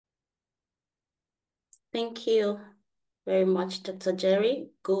Thank you very much, Dr. Jerry.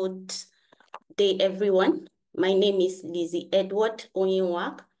 Good day, everyone. My name is Lizzie Edward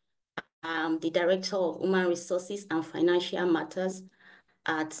Oyinwak. I'm the Director of Human Resources and Financial Matters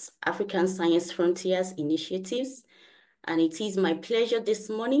at African Science Frontiers Initiatives. And it is my pleasure this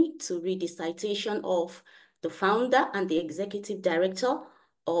morning to read the citation of the founder and the Executive Director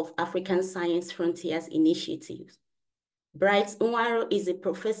of African Science Frontiers Initiatives. Bright Nwaro is a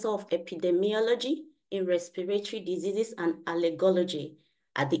professor of epidemiology in respiratory diseases and allergology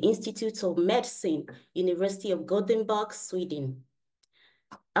at the Institute of Medicine, University of Gothenburg, Sweden.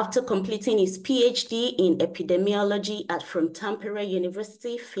 After completing his PhD in epidemiology from Tampere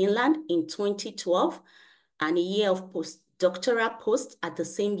University, Finland in 2012, and a year of postdoctoral post at the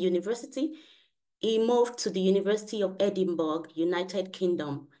same university, he moved to the University of Edinburgh, United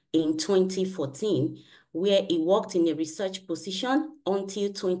Kingdom in 2014, where he worked in a research position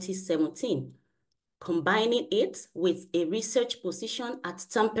until 2017, combining it with a research position at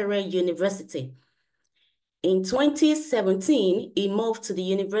Tampere University. In 2017, he moved to the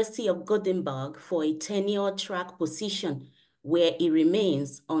University of Gothenburg for a tenure track position, where he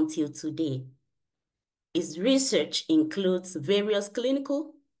remains until today. His research includes various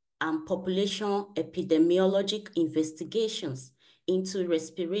clinical and population epidemiologic investigations into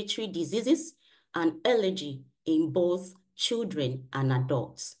respiratory diseases and allergy in both children and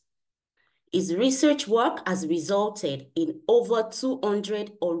adults. His research work has resulted in over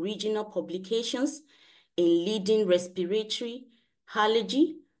 200 original publications in leading respiratory,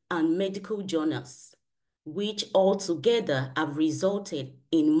 allergy, and medical journals, which altogether have resulted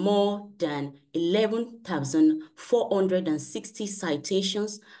in more than 11,460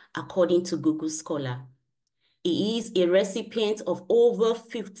 citations according to Google Scholar. He is a recipient of over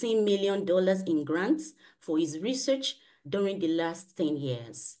 $15 million in grants for his research during the last 10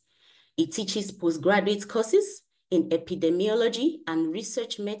 years. He teaches postgraduate courses in epidemiology and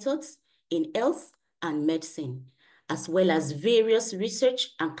research methods in health and medicine, as well as various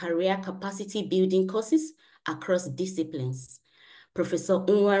research and career capacity building courses across disciplines. Professor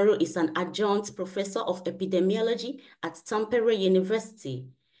Nwaro is an adjunct professor of epidemiology at Tampere University.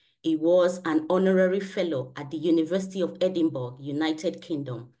 He was an honorary fellow at the University of Edinburgh, United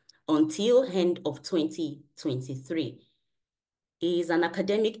Kingdom, until end of 2023. He is an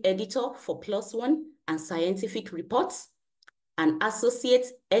academic editor for PLOS ONE and Scientific Reports, an associate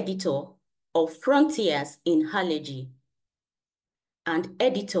editor of Frontiers in Allergy, and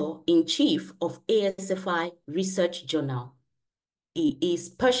editor-in-chief of ASFI Research Journal. He is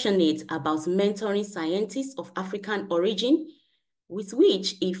passionate about mentoring scientists of African origin, with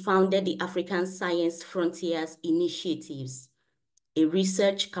which he founded the African Science Frontiers Initiatives, a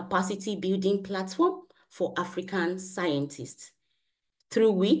research capacity building platform for African scientists,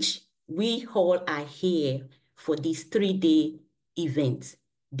 through which we all are here for this 3-day event.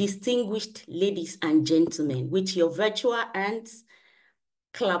 Distinguished ladies and gentlemen, with your virtual hands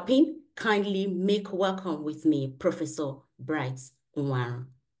clapping, kindly make welcome with me, Professor Bright Nwaro.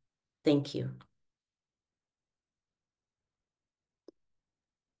 Thank you.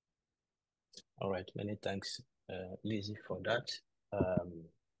 All right, many thanks, Lizzie, for that.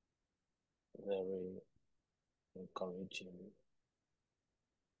 Very encouraging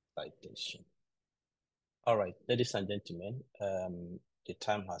citation. All right, ladies and gentlemen, the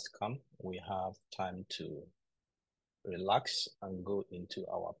time has come. We have time to relax and go into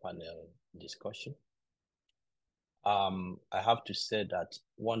our panel discussion. I have to say that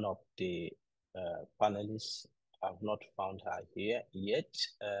one of the panelists, I've not found her here yet,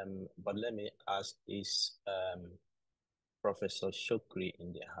 but let me ask, is Professor Shokri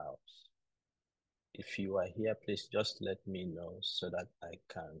in the house? If you are here, please just let me know so that I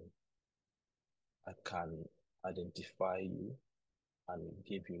can identify you and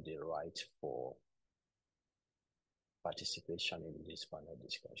give you the right for participation in this panel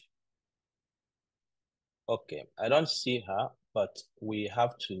discussion. Okay, I don't see her, but we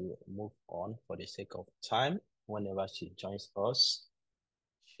have to move on for the sake of time. Whenever she joins us,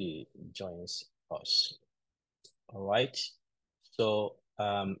 she joins us. All right. So,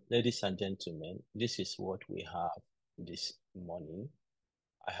 ladies and gentlemen, this is what we have this morning.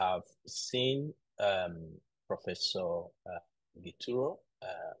 I have seen Professor Gituro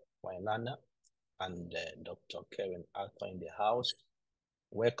Wainana and Dr. Karen Arthur in the house.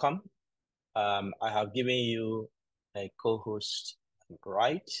 Welcome. I have given you a co-host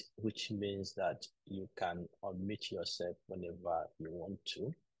right, which means that you can unmute yourself whenever you want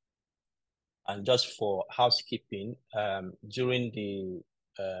to. And just for housekeeping, during the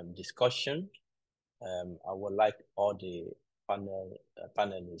discussion, I would like all the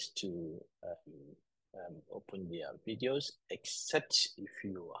panelists to open their videos, except if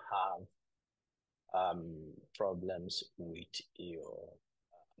you have problems with your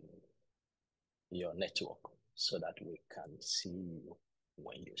network, so that we can see you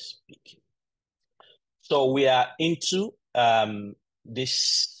when you speak. So we are into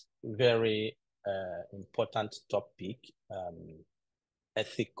this very important topic,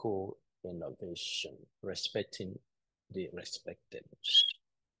 ethical innovation, respecting the respectables.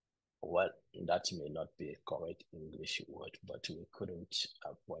 Well, that may not be a correct English word, but we couldn't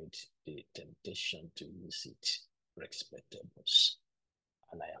avoid the temptation to use it, respectables.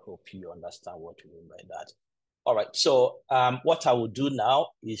 And I hope you understand what we mean by that. All right, so what I will do now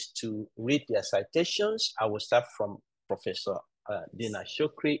is to read their citations. I will start from Professor Dina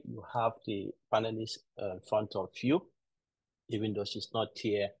Shokri. You have the panelists in front of you, even though she's not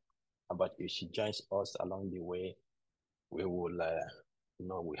here, but if she joins us along the way, we will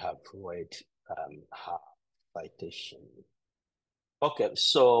know we have read her citation. Okay,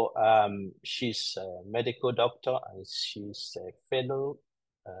 so she's a medical doctor and she's a fellow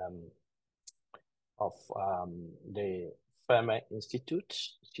of the Fermi Institute.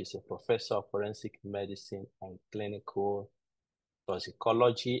 She's a professor of forensic medicine and clinical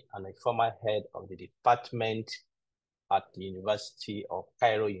toxicology and a former head of the department at the University of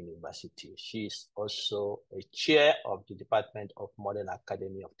Cairo University. She is also a chair of the Department of Modern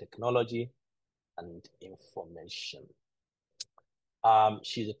Academy of Technology and Information.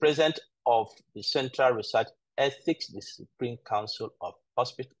 She's the president of the Central Research Ethics, the Supreme Council of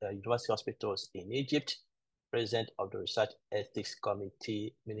University Hospitals in Egypt, president of the Research Ethics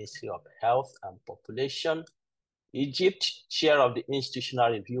Committee, Ministry of Health and Population, Egypt, chair of the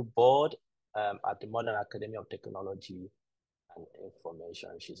Institutional Review Board at the Modern Academy of Technology and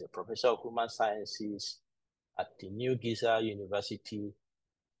Information. She's a professor of human sciences at the New Giza University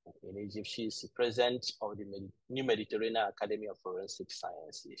in Egypt. She is the president of the New Mediterranean Academy of Forensic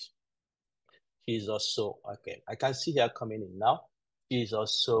Sciences. She is also, okay, I can see her coming in now. She is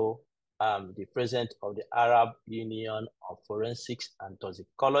also the president of the Arab Union of Forensics and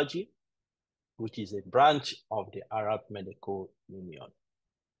Toxicology, which is a branch of the Arab Medical Union.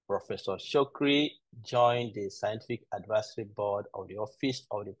 Professor Shokri joined the Scientific Advisory Board of the Office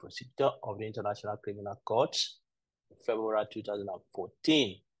of the Prosecutor of the International Criminal Court in February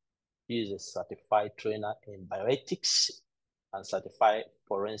 2014. He is a certified trainer in bioethics and certified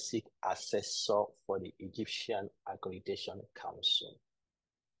forensic assessor for the Egyptian Accreditation Council.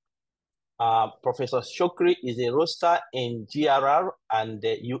 Professor Shokri is a roster in GRR and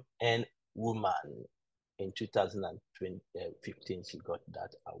the UN Woman. In 2015, she got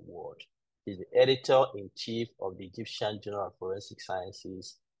that award. She's the editor-in-chief of the Egyptian Journal of Forensic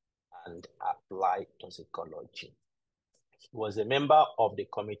Sciences and Applied Toxicology. She was a member of the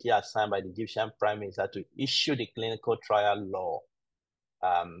committee assigned by the Egyptian Prime Minister to issue the clinical trial law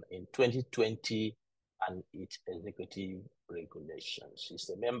in 2020 and its executive regulations. She's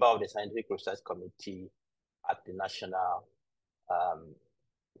a member of the Scientific Research Committee at the National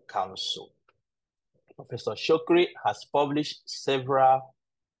Council. Professor Shokri has published several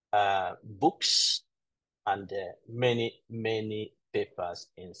books and many papers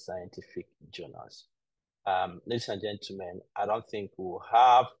in scientific journals. Ladies and gentlemen, I don't think we'll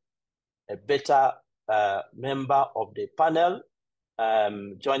have a better member of the panel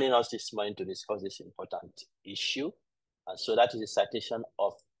joining us this morning to discuss this important issue. And so that is the citation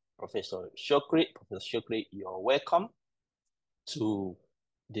of Professor Shokri. Professor Shokri, you're welcome to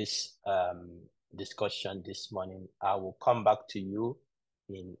this discussion this morning. I will come back to you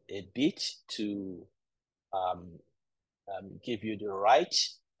in a bit to give you the right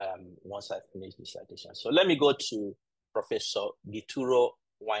once I finish the citation. So let me go to Professor Gituro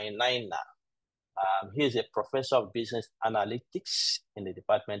Wainaina. He is a professor of business analytics in the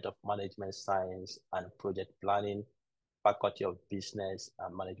Department of Management Science and Project Planning, Faculty of Business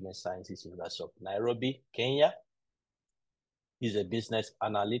and Management Sciences, University of Nairobi, Kenya. He's a business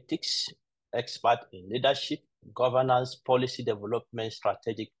analytics expert in leadership, governance, policy development,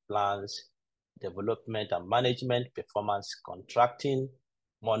 strategic plans, development and management, performance contracting,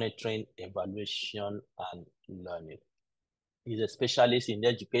 monitoring, evaluation, and learning. He's a specialist in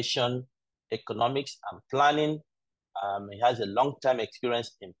education, economics, and planning. He has a long-time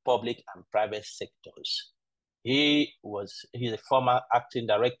experience in public and private sectors. He's a former acting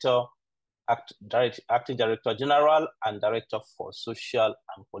director general and director for social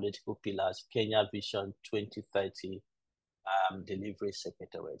and political pillars, Kenya Vision 2030 Delivery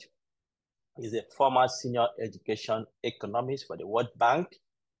Secretariat. He's a former senior education economist for the World Bank.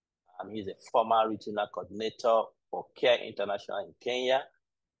 He's a former regional coordinator for Care International in Kenya.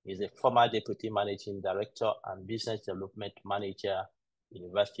 He's a former Deputy Managing Director and Business Development Manager,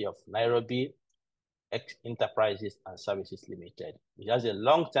 University of Nairobi, Enterprises and Services Limited. He has a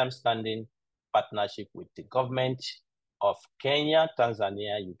long-term standing partnership with the government of Kenya,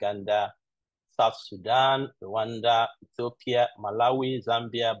 Tanzania, Uganda, South Sudan, Rwanda, Ethiopia, Malawi,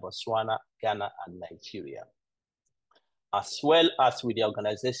 Zambia, Botswana, Ghana, and Nigeria, as well as with the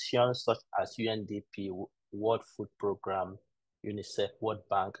organizations such as UNDP, World Food Programme, UNICEF, World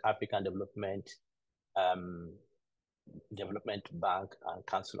Bank, African Development Bank, and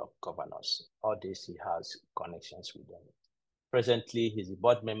Council of Governors. All this, he has connections with them. Presently, he's a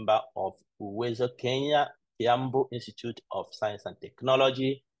board member of Uwezo Kenya, Kiambu Institute of Science and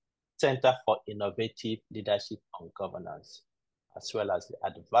Technology, Center for Innovative Leadership and Governance, as well as the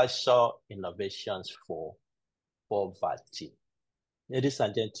Advisor Innovations for Poverty. Ladies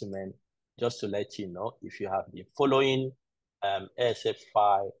and gentlemen, just to let you know, if you have been following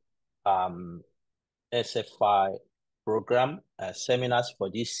ASFI program seminars for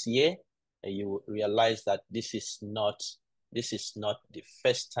this year, you will realize that this is not the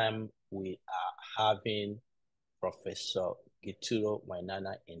first time we are having Professor Gituro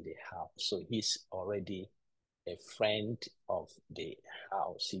Wainana in the house. So he's already a friend of the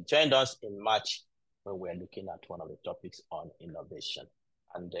house. He joined us in March when we were looking at one of the topics on innovation.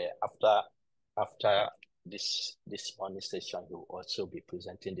 And after this morning session, he will also be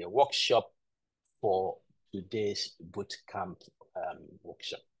presenting the workshop for today's boot camp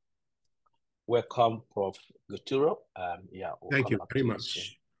workshop. Welcome, Prof. Gituro. Thank you very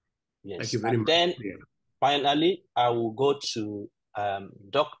much. Yes. Thank you very much. Then finally, I will go to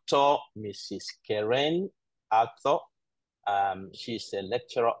Dr. Mrs. Karen Arthur. She's a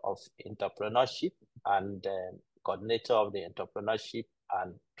lecturer of entrepreneurship and coordinator of the entrepreneurship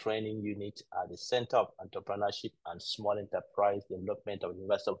and training unit at the Center of Entrepreneurship and Small Enterprise Development of the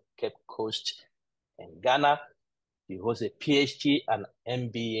University of Cape Coast in Ghana. He holds a PhD and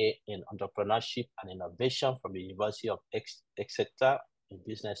MBA in entrepreneurship and innovation from the University of Exeter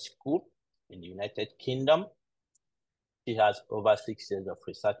Business School in the United Kingdom. She has over 6 years of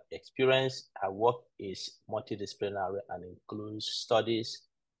research experience. Her work is multidisciplinary and includes studies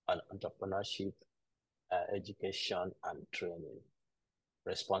on entrepreneurship, education and training,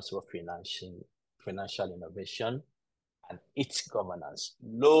 responsible financial innovation, and its governance,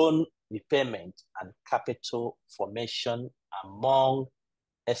 loan repayment, and capital formation among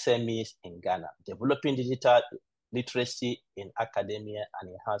SMEs in Ghana, developing digital literacy in academia,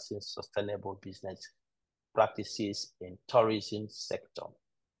 and enhancing sustainable business practices in tourism sector.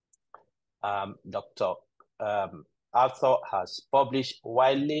 Dr. Arthur has published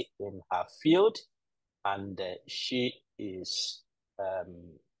widely in her field, and she is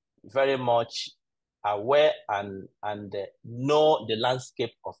very much aware and know the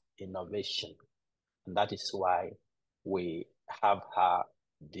landscape of innovation. And that is why we have her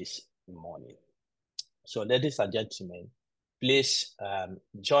this morning. So ladies and gentlemen, please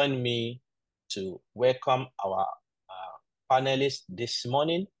join me to welcome our panelists this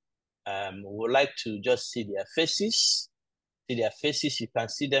morning. We would like to just see their faces. You can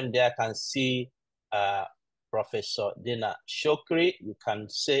see them there. I can see Professor Dina Shokri. You can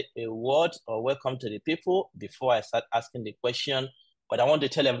say a word or welcome to the people before I start asking the question. But I want to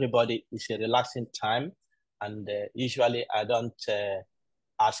tell everybody it's a relaxing time, and usually I don't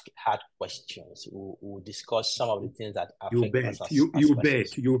ask hard questions. We'll discuss some of the things that affect us. You bet.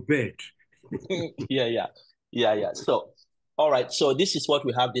 Yeah. So, all right. So this is what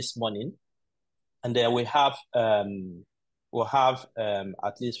we have this morning, and then we have at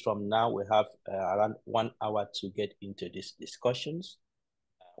least from now we have around 1 hour to get into these discussions.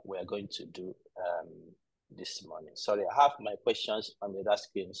 We are going to do this morning. Sorry, I have my questions on the other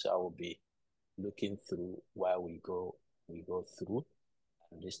screen, so I will be looking through while we go through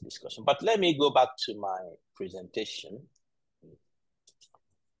this discussion. But let me go back to my presentation,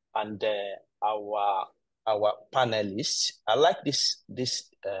 and our panelists. I like this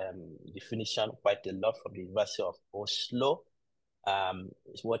definition quite a lot from the University of Oslo.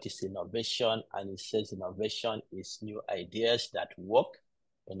 What is innovation? And it says innovation is new ideas that work.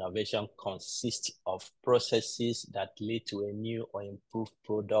 Innovation consists of processes that lead to a new or improved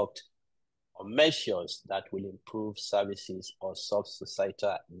product or measures that will improve services or solve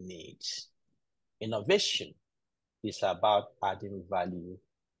societal needs. Innovation is about adding value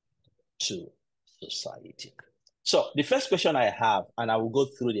to society. So the first question I have, and I will go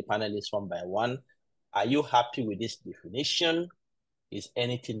through the panelists one by one. Are you happy with this definition? Is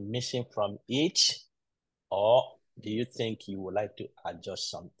anything missing from it? Or do you think you would like to adjust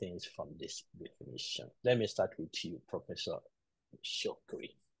some things from this definition? Let me start with you, Professor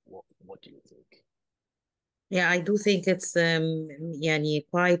Shokri. Yeah, I do think it's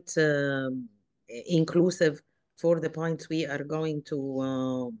quite inclusive for the points we are going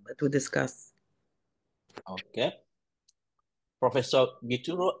to discuss. Okay. Professor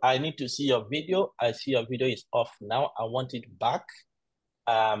Gituro, I need to see your video. I see your video is off now. I want it back.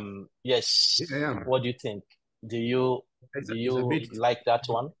 Yes. Yeah. What do you think? Do you like that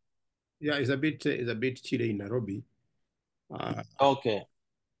one? Yeah, it's a bit chilly in Nairobi. Okay.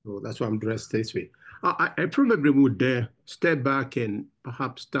 So that's why I'm dressed this way. I probably would step back and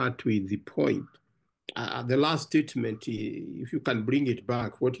perhaps start with the point. The last statement, if you can bring it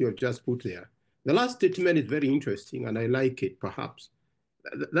back, what you have just put there. The last statement is very interesting, and I like it, perhaps.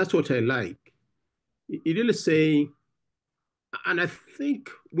 That's what I like. It really saying, and I think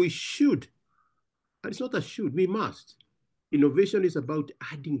we should, and it's not a should, we must. Innovation is about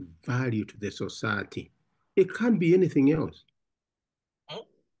adding value to the society. It can't be anything else.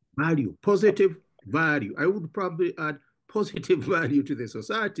 Value, positive value. I would probably add positive value to the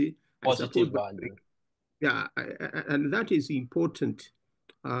society. Positive value. Yeah, and that is important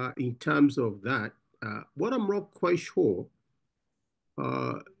in terms of that. What I'm not quite sure,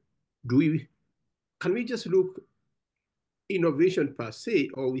 can we just look innovation per se,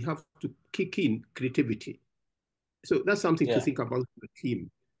 or we have to kick in creativity? So that's something to think about the team.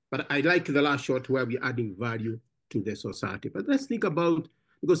 But I like the last shot where we're adding value to the society. But let's think about,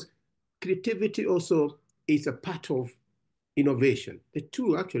 because creativity also is a part of innovation. The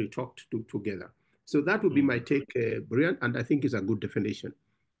two actually talked together. So that would be my take, Brian, and I think it's a good definition.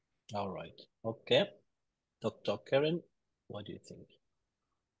 All right. Okay. Dr. Karen, what do you think?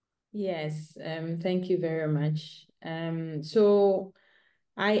 Yes, thank you very much. So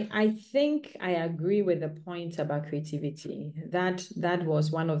I think I agree with the point about creativity. That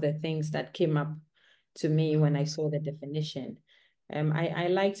was one of the things that came up to me when I saw the definition. I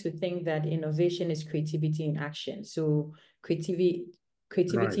like to think that innovation is creativity in action. So creativity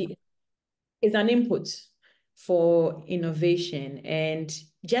Right. is an input for innovation, and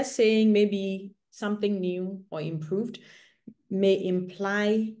just saying maybe something new or improved may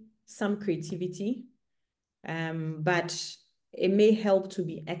imply some creativity, but it may help to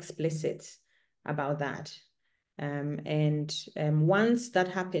be explicit about that. Once that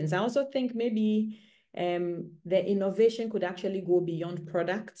happens, I also think maybe the innovation could actually go beyond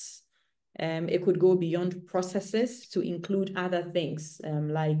products. It could go beyond processes to include other things,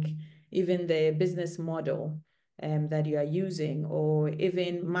 like even the business model that you are using, or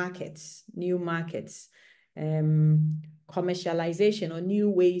even markets, new markets, commercialization or new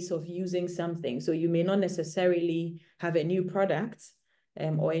ways of using something. So you may not necessarily have a new product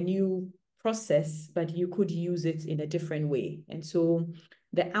or a new process, but you could use it in a different way. And so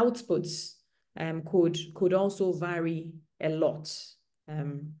the outputs could also vary a lot.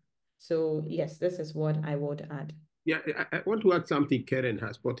 So yes, this is what I would add. Yeah, I want to add something Karen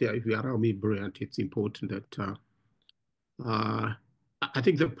has put here. If you allow me, Brilliant, it's important that I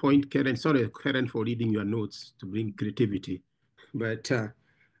think the point, Karen, sorry, Karen, for reading your notes to bring creativity, but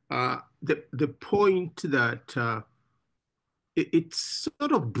the point that it's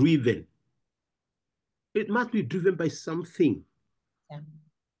sort of driven. It must be driven by something. Yeah.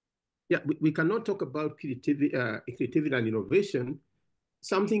 Yeah, we cannot talk about creativity and innovation.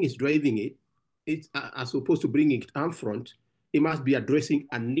 Something is driving it. It's as opposed to bringing it up front. It must be addressing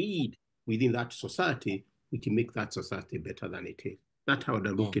a need within that society, which make that society better than it is. That's how I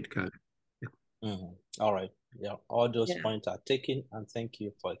look at it. Yeah. All right. Yeah, all those points are taken, and thank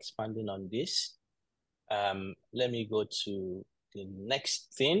you for expanding on this. Let me go to the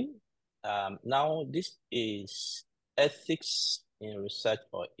next thing. Now, this is ethics in research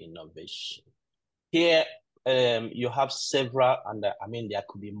or innovation. Here, you have several, and I mean, there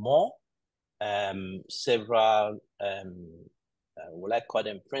could be more, several, will I call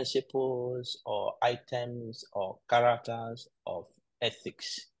them principles or items or characters of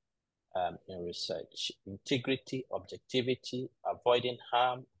ethics in research: integrity, objectivity, avoiding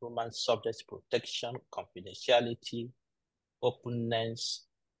harm, human subject protection, confidentiality, openness,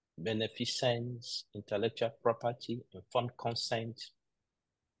 beneficence, intellectual property, informed consent,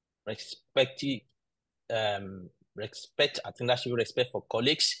 respect, I think that should be respect for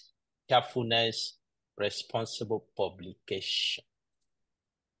colleagues, carefulness, responsible publication.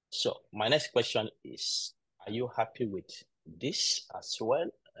 So my next question is, are you happy with this as well?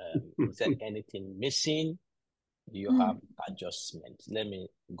 Is there anything missing? Do you have adjustments? Let me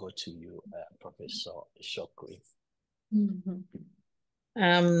go to you, Professor Shokri.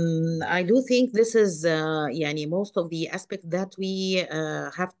 I do think this is most of the aspects that we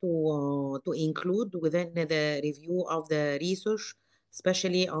have to include within the review of the research,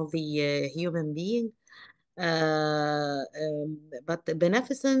 especially of the human being. But the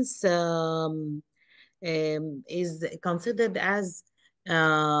beneficence is considered as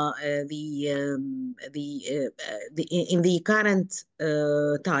in the current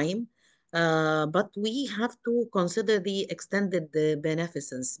time, but we have to consider the extended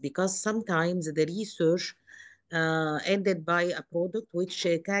beneficence, because sometimes the research ended by a product which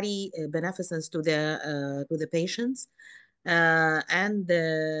carry beneficence to the patients, and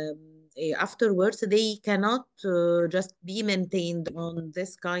afterwards they cannot just be maintained on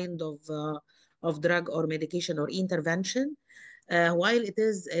this kind of drug or medication or intervention, while it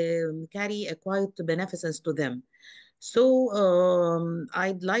is carry a quite beneficence to them. So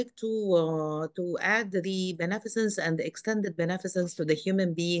I'd like to add the beneficence and the extended beneficence to the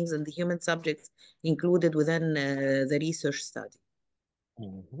human beings and the human subjects included within the research study.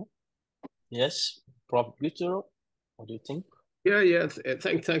 Mm-hmm. Yes, Prof. Gutero, what do you think? Yeah.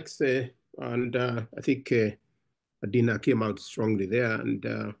 Thanks. And I think Adina came out strongly there.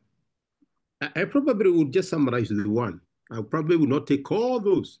 And I probably would just summarize the one. I probably would not take all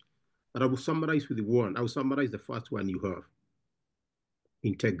those, but I will summarize with the one. I will summarize the first one you have: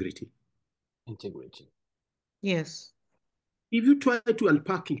 integrity. Integrity. Yes. If you try to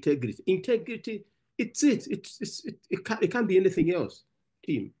unpack integrity, it can't be anything else,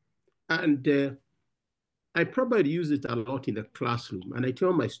 team. And I probably use it a lot in the classroom. And I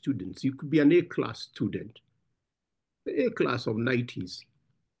tell my students, you could be an A-class student, A-class of 90s,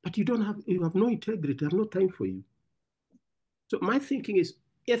 but you have no integrity, I have no time for you. So my thinking is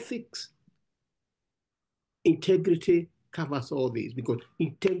ethics, integrity covers all these, because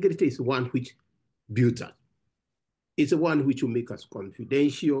integrity is one which builds us. It's the one which will make us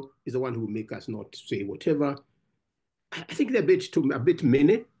confidential. It's the one who will make us not say whatever. I think they're a bit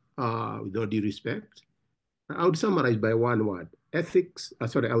many, with all due respect. I would summarize by one word: ethics. I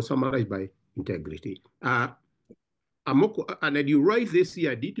would summarize by integrity. And you write this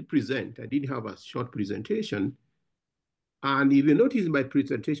here, I did have a short presentation. And if you notice in my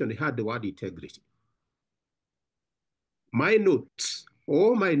presentation, I had the word integrity.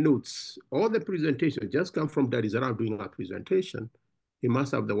 All the presentation just come from Dar es Salaam doing our presentation. He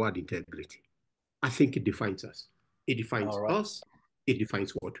must have the word integrity. I think it defines us. It defines us. It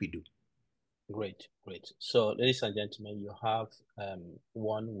defines what we do. Great. So, ladies and gentlemen, you have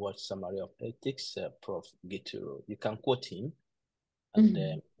one word summary of ethics, Prof. Gituro. You can quote him,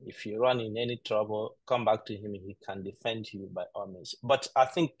 and if you run in any trouble, come back to him and he can defend you by all means. But I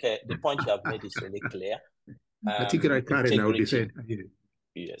think the point you have made is really clear. I think I can now defend.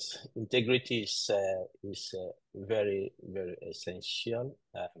 Yes, integrity is very, very essential.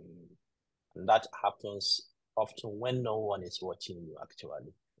 And that happens often when no one is watching you,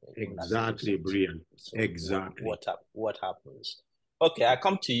 actually. Exactly, Brian. So exactly. What happens? Okay, I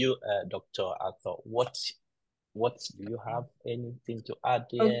come to you, Dr. Arthur. What do you have anything to add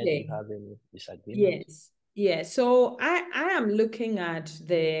there? Okay. Do you have any disagreement? Yes. So I am looking at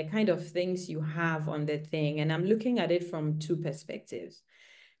the kind of things you have on the thing, and I'm looking at it from two perspectives.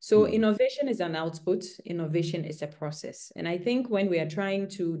 So innovation is an output, innovation is a process. And I think when we are trying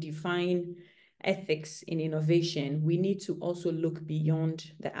to define ethics in innovation, we need to also look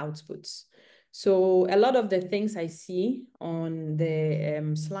beyond the outputs. So a lot of the things I see on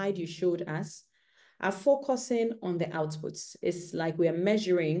the slide you showed us are focusing on the outputs. It's like we are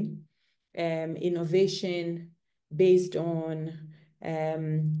measuring innovation based on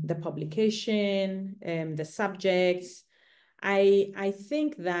the publication, the subjects. I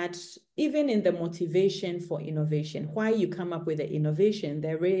think that even in the motivation for innovation, why you come up with the innovation,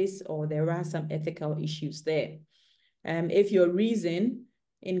 there are some ethical issues there. If your reason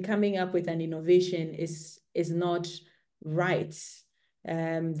in coming up with an innovation is not right,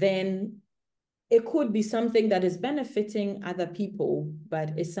 then it could be something that is benefiting other people,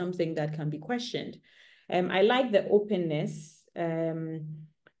 but it's something that can be questioned. I like the openness,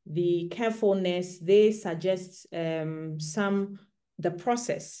 the carefulness. They suggest the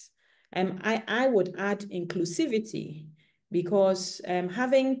process. I would add inclusivity, because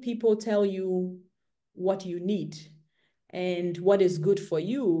having people tell you what you need and what is good for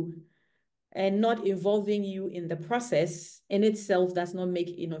you, and not involving you in the process in itself, does not make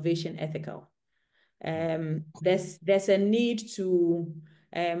innovation ethical. There's a need to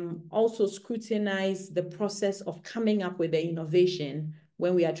also scrutinize the process of coming up with the innovation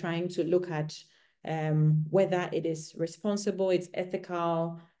when we are trying to look at whether it is responsible, it's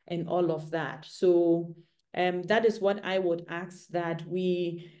ethical, and all of that. So that is what I would ask, that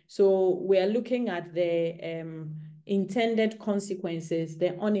we are looking at the intended consequences,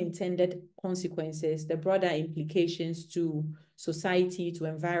 the unintended consequences, the broader implications to society, to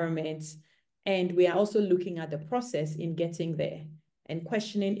environment, And we are also looking at the process in getting there and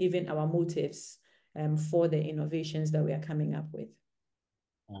questioning even our motives for the innovations that we are coming up with.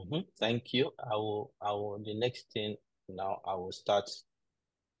 Thank you. The next thing now, I will start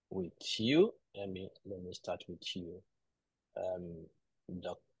with you. Let me start with you,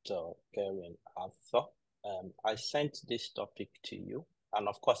 Dr. Karen Arthur. I sent this topic to you, and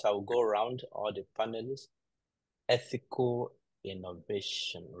of course, I will go around all the panelists. Ethical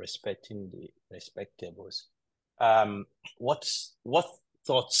innovation, respecting the respectables. What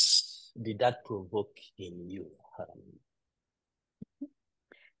thoughts did that provoke in you?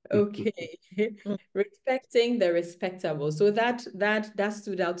 Okay, respecting the respectable. So that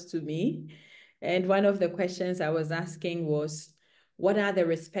stood out to me. And one of the questions I was asking was, what are the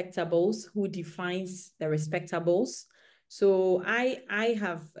respectables? Who defines the respectables? So I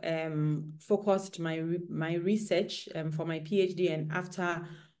have focused my research for my PhD and after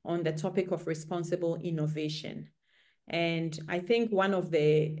on the topic of responsible innovation. And I think one of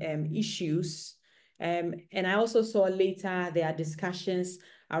the issues, and I also saw later there are discussions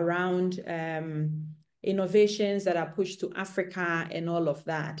around innovations that are pushed to Africa and all of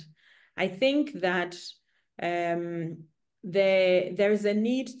that. I think that there is a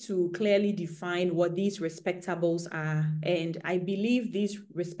need to clearly define what these respectables are. And I believe these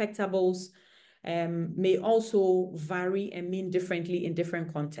respectables may also vary and mean differently in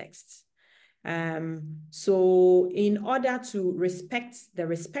different contexts. So in order to respect the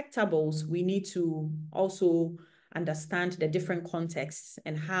respectables, we need to also understand the different contexts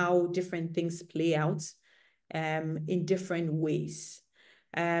and how different things play out in different ways.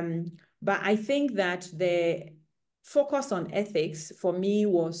 But I think that the focus on ethics for me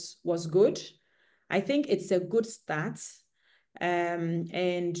was good. I think it's a good start.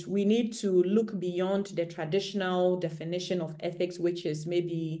 And we need to look beyond the traditional definition of ethics, which is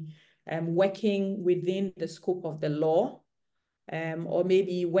maybe working within the scope of the law, or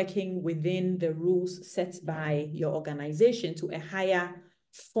maybe working within the rules set by your organization to a higher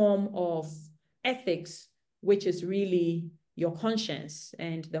form of ethics, which is really your conscience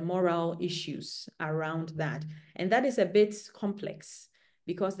and the moral issues around that. And that is a bit complex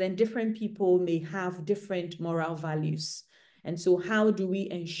because then different people may have different moral values. And so how do we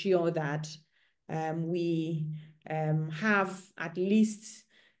ensure that we have at least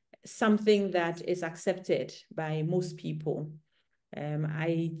something that is accepted by most people?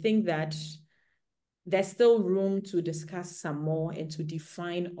 I think that there's still room to discuss some more and to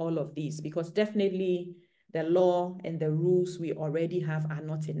define all of these, because definitely the law and the rules we already have are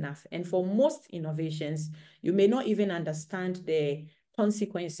not enough. And for most innovations, you may not even understand the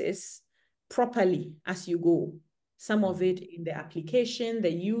consequences properly as you go. Some of it in the application,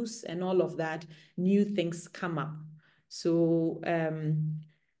 the use, and all of that, new things come up. So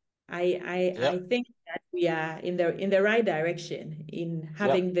I think that we are in the right direction in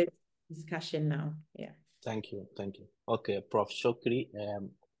having this discussion now. Yeah. Thank you. Okay, Prof. Shokri.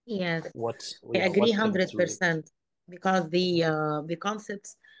 Yes, I What agree came 100% because the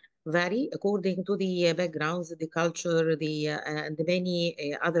concepts vary according to the backgrounds, the culture, and the many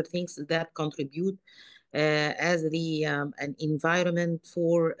other things that contribute as an environment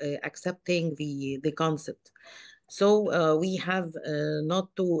for accepting the concept. So we have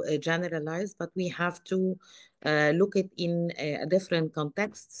not to generalize, but we have to look at in different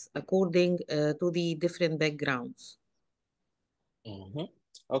contexts according to the different backgrounds.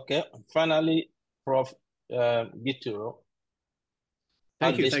 Okay, finally, Prof. Gituro.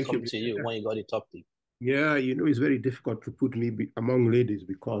 Thank you. To you when you got the topic. Yeah, it's very difficult to put me among ladies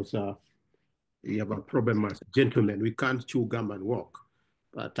because we have a problem as gentlemen. We can't chew gum and walk,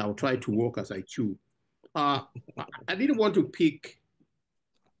 but I'll try to walk as I chew. I didn't want to pick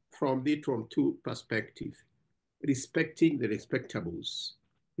from two perspectives. Respecting the respectables.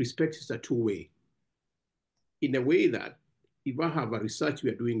 Respect is a two-way. In a way that if I have a research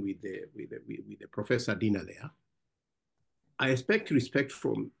we are doing with the Professor Dina there, I expect respect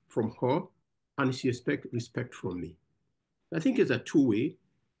from her, and she expects respect from me. I think it's a two-way,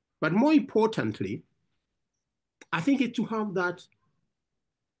 but more importantly, I think it's to have that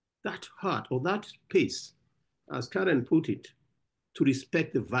heart or that space, as Karen put it, to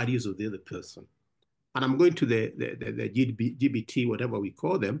respect the values of the other person. And I'm going to the GBT, whatever we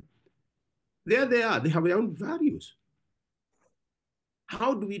call them. There they are. They have their own values.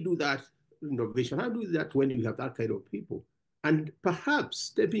 How do we do that innovation? How do we do that when we have that kind of people? And perhaps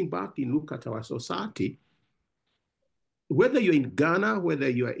stepping back and look at our society, whether you're in Ghana, whether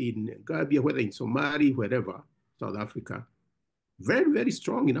you are in Gambia, whether in Somalia, wherever, South Africa, very, very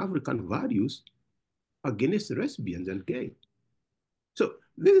strong in African values against lesbians and gay. So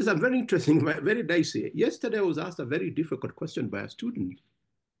this is a very interesting, very dicey. Yesterday, I was asked a very difficult question by a student,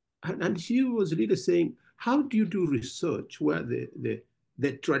 and she was really saying, how do you do research where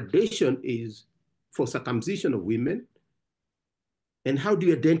the tradition is for circumcision of women, and how do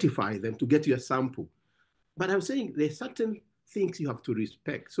you identify them to get your sample? But I was saying there's certain things you have to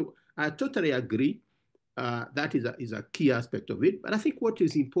respect. So I totally agree. That is a key aspect of it. But I think what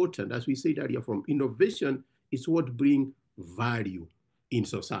is important, as we said earlier, from innovation is what brings value in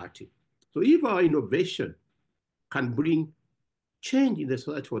society. So if our innovation can bring change in the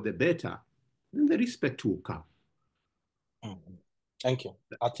society for the better, then the respect will come. Thank you.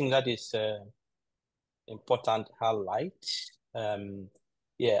 I think that is important highlight.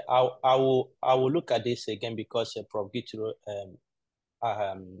 Yeah, I will look at this again because Prof. Gituro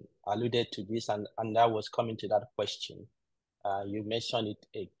alluded to this, and I was coming to that question. You mentioned it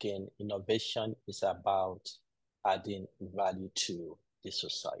again. Innovation is about adding value to the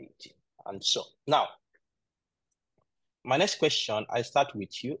society. And so now, my next question, I start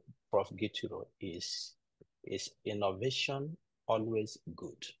with you, Prof. Gituro, is innovation always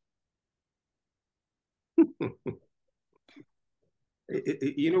good?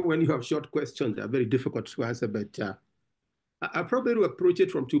 You know, when you have short questions, they're very difficult to answer, but I probably will approach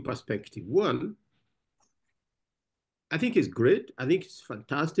it from two perspectives. One, I think it's great. I think it's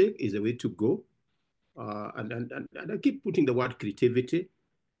fantastic. It's a way to go. And I keep putting the word creativity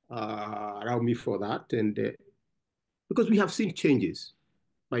around me for that. And because we have seen changes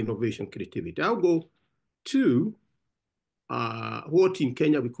by innovation, creativity. I'll go to what in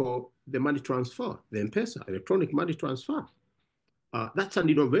Kenya we call the money transfer, the M-Pesa, electronic money transfer. That's an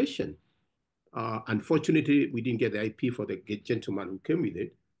innovation. Unfortunately, we didn't get the IP for the gentleman who came with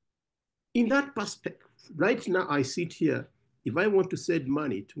it. In that perspective, right now I sit here, if I want to send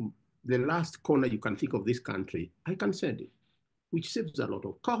money to the last corner you can think of this country, I can send it, which saves a lot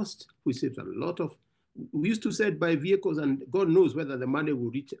of cost, which saves a lot of, we used to send by vehicles and God knows whether the money will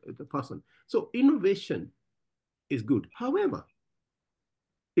reach the person. So innovation is good. However,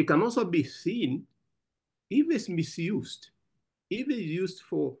 it can also be seen if it's misused, if it's used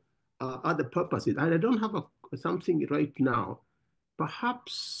for other purposes. And I don't have something right now.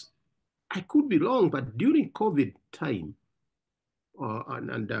 Perhaps I could be wrong, but during COVID time,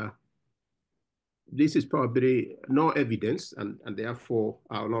 this is probably no evidence, and therefore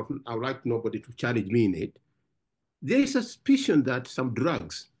I would like nobody to challenge me in it. There is a suspicion that some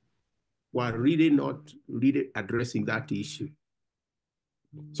drugs were really not really addressing that issue.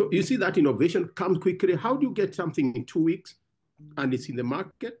 So you see that innovation comes quickly. How do you get something in 2 weeks and it's in the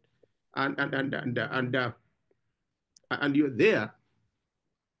market and you're there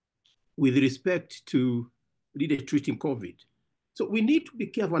with respect to really treating COVID? So we need to be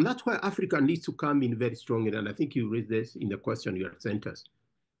careful, and that's why Africa needs to come in very strongly. And I think you raised this in the question you had sent us.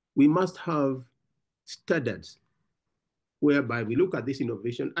 We must have standards whereby we look at this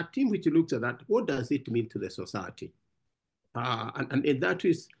innovation, a team which looks at that, what does it mean to the society? And that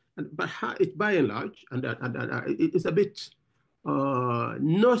is, but it's by and large, and it's a bit,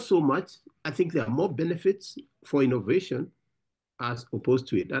 not so much. I think there are more benefits for innovation as opposed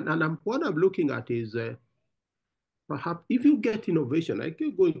to it. And what I'm looking at is, perhaps if you get innovation, like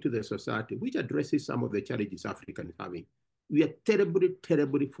you go into the society, which addresses some of the challenges Africa is having. We are terribly,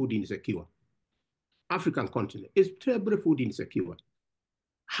 terribly food insecure. African continent is terribly food insecure.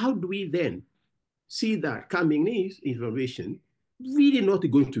 How do we then see that coming is innovation, really not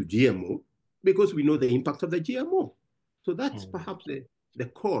going to GMO, because we know the impact of the GMO. So that's perhaps the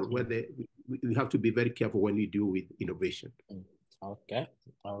call where we have to be very careful when we deal with innovation. Okay,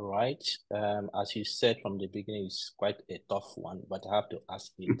 all right. As you said from the beginning, it's quite a tough one, but I have to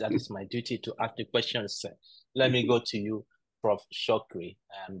ask you. That is my duty to ask the questions. Let me go to you, Prof. Shokri.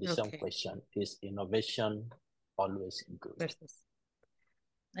 The same question: is innovation always good?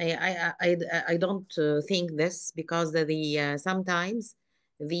 I don't think this, because sometimes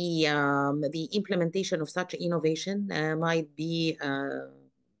the implementation of such innovation might be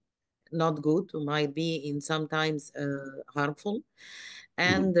not good, or might be in sometimes harmful.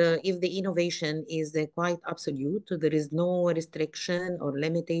 And if the innovation is quite absolute, there is no restriction or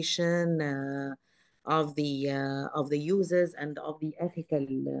limitation of the uses and of the ethical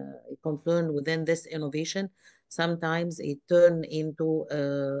concern within this innovation, sometimes it turns into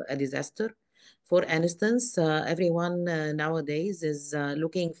a disaster. For instance, everyone nowadays is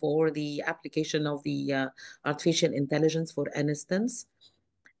looking for the application of the artificial intelligence, for instance.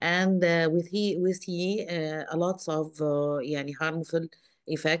 And we see a lots of harmful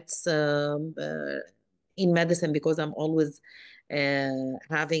effects in medicine, because I'm always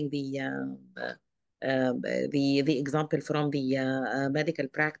having the example from the medical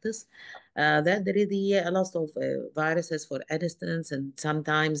practice, that there is a loss of viruses, for instance, and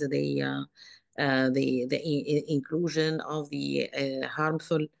sometimes the inclusion of the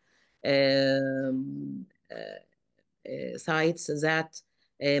harmful um, sites that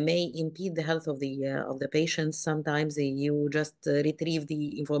may impede the health of the patients. Sometimes you just retrieve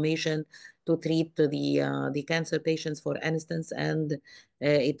the information to treat the cancer patients, for instance, and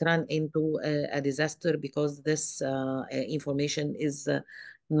it run into a disaster because this information is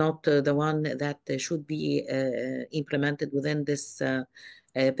not the one that should be implemented within this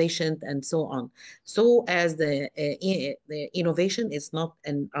patient, and so on. So as the innovation is not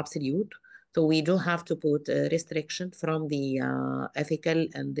an absolute, so we do have to put a restriction from the ethical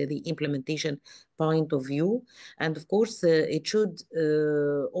and the implementation point of view. And of course, it should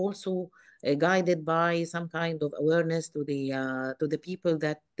also guided by some kind of awareness to the people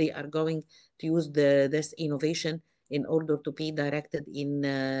that they are going to use this innovation in order to be directed in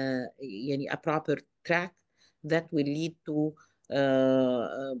a proper track that will lead to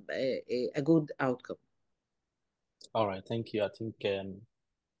a good outcome. All right, thank you. I think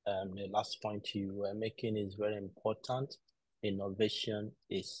the last point you were making is very important. Innovation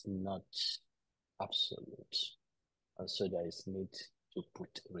is not absolute, and so there is need to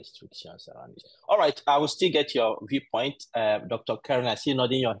put restrictions around it. All right, I will still get your viewpoint, Dr. Karen. I see you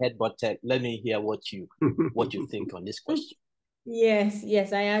nodding your head, but let me hear what you think on this question.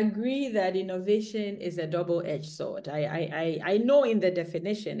 Yes, I agree that innovation is a double-edged sword. I know in the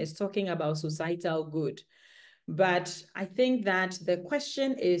definition it's talking about societal good, but I think that the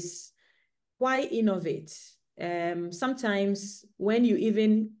question is, why innovate? Sometimes when you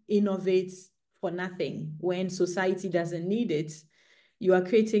even innovate for nothing, when society doesn't need it, you are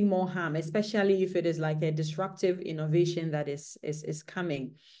creating more harm, especially if it is like a disruptive innovation that is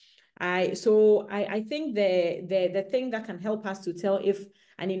coming. I think the thing that can help us to tell if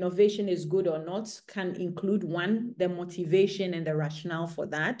an innovation is good or not can include, one, the motivation and the rationale for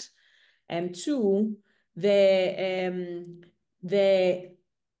that, and two, the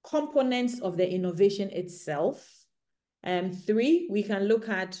components of the innovation itself. Three, we can look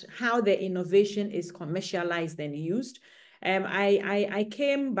at how the innovation is commercialized and used. I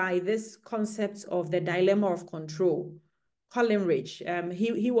came by this concept of the dilemma of control. Coleridge,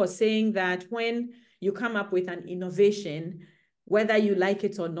 he was saying that when you come up with an innovation, whether you like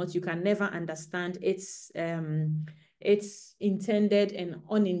it or not, you can never understand its intended and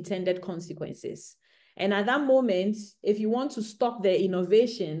unintended consequences. And at that moment, if you want to stop the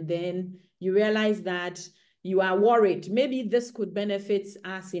innovation, then you realize that you are worried. Maybe this could benefit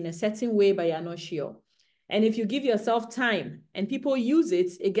us in a certain way, but you're not sure. And if you give yourself time and people use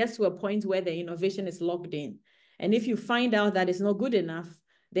it, it gets to a point where the innovation is locked in. And if you find out that it's not good enough,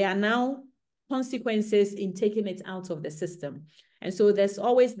 there are now consequences in taking it out of the system. And so there's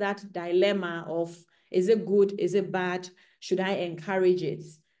always that dilemma of, is it good? Is it bad? Should I encourage it?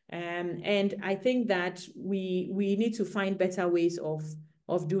 And I think that we need to find better ways of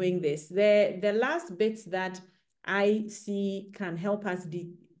doing this. The last bit that I see can help us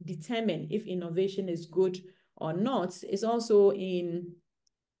determine if innovation is good or not is also in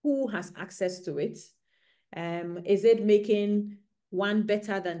who has access to it. Is it making one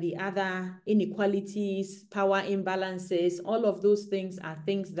better than the other? Inequalities, power imbalances, all of those things are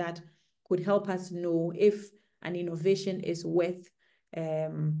things that could help us know if an innovation is worth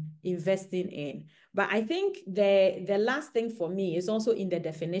investing in. But I think the last thing for me is also in the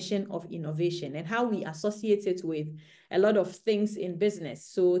definition of innovation and how we associate it with a lot of things in business.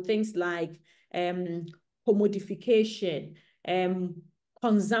 So things like commodification,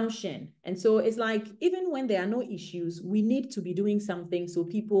 consumption. And so it's like, even when there are no issues, we need to be doing something so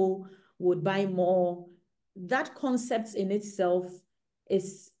people would buy more. That concept in itself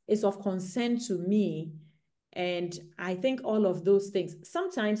is of concern to me. And I think all of those things,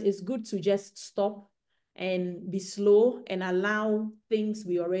 sometimes it's good to just stop and be slow and allow things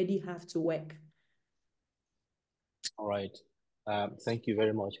we already have to work. All right. Thank you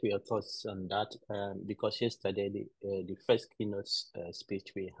very much for your thoughts on that. Because yesterday, the first keynote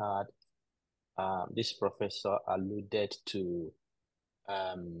speech we had, this professor alluded to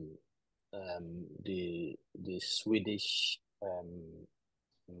the Swedish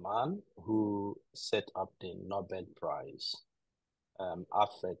man who set up the Nobel Prize,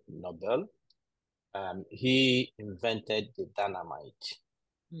 Alfred Nobel. He invented the dynamite.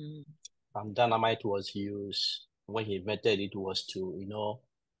 And dynamite was used, when he invented it, was to,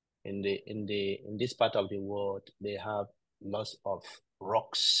 in this part of the world, they have lots of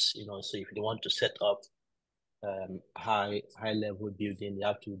rocks, so if they want to set up high level building, they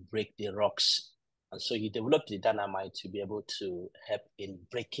have to break the rocks And so he developed the dynamite to be able to help in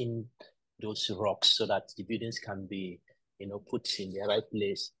breaking those rocks so that the buildings can be, put in the right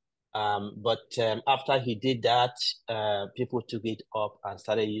place. But after he did that, people took it up and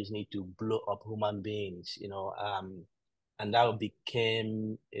started using it to blow up human beings, and that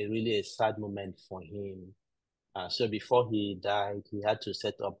became really a sad moment for him. So before he died, he had to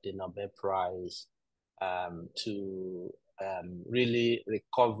set up the Nobel Prize to really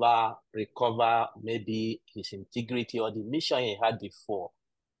recover maybe his integrity or the mission he had before,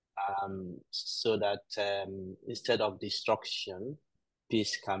 so that instead of destruction,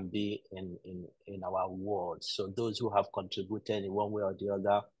 peace can be in our world. So those who have contributed in one way or the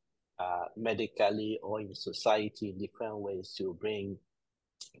other, medically or in society in different ways to bring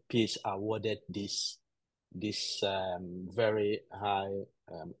peace, awarded this very high,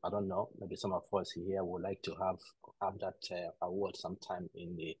 I don't know, maybe some of us here would like to have that award sometime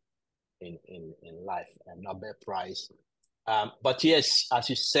in life, and Nobel Prize. But yes, as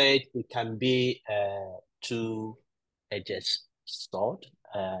you said, it can be two-edged sword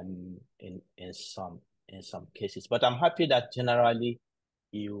in some cases. But I'm happy that generally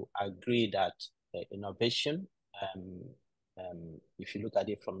you agree that innovation, if you look at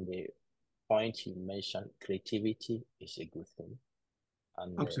it from the point you mentioned, creativity is a good thing,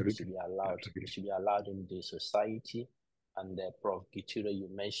 and it should be allowed. It should be allowed in the society. And Prof. Gituro, you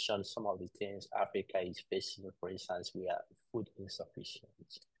mentioned some of the things Africa is facing. For instance, we are food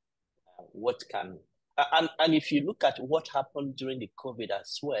insufficient. What can and if you look at what happened during the COVID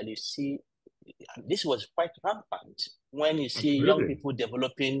as well, you see this was quite rampant when you see young people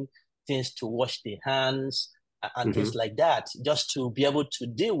developing things to wash their hands and things like that, just to be able to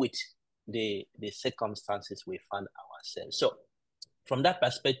deal with the circumstances we found ourselves. So from that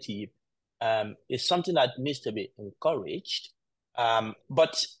perspective, it's something that needs to be encouraged.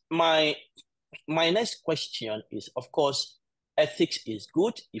 But my next question is, of course, ethics is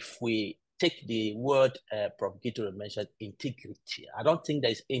good if we take the word Prof. Gituro mentioned, integrity. I don't think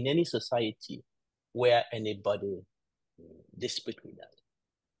there's in any society where anybody dispute with that.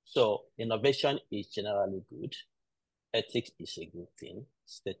 So innovation is generally good. Ethics is a good thing,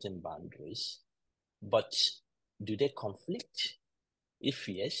 setting boundaries. But do they conflict? If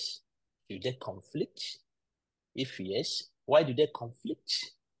yes, do they conflict? If yes, why do they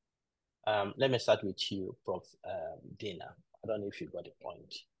conflict? Let me start with you, Prof. Dina. I don't know if you got the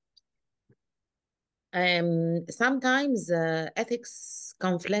point. Sometimes ethics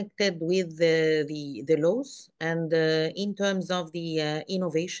conflicted with the laws, and in terms of the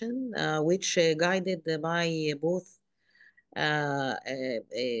innovation, which guided by both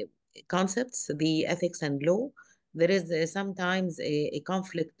concepts, the ethics and law, there is sometimes a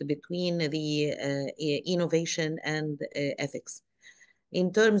conflict between the innovation and ethics.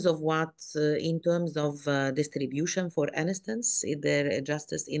 In terms of what? In terms of distribution, for instance, is there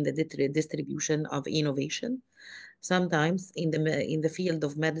justice in the distribution of innovation? Sometimes in the field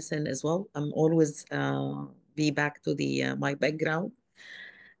of medicine as well. I'm always be back to the my background.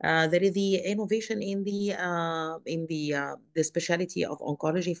 There is the innovation in the specialty of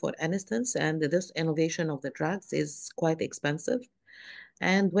oncology, for instance, and this innovation of the drugs is quite expensive.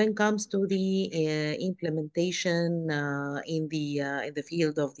 And when it comes to the implementation in the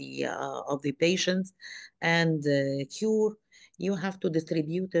field of the patients and cure, you have to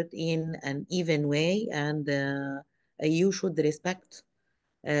distribute it in an even way, and you should respect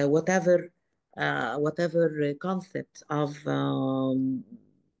whatever concept of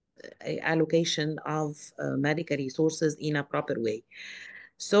allocation of medical resources in a proper way.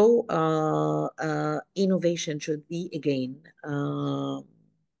 So innovation should be, again,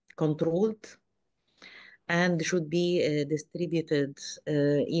 controlled and should be distributed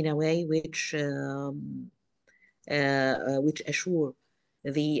in a way which assure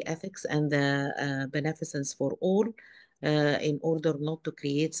the ethics and the beneficence for all, in order not to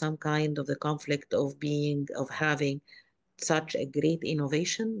create some kind of the conflict of having such a great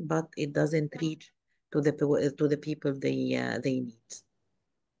innovation, but it doesn't reach to the people they need.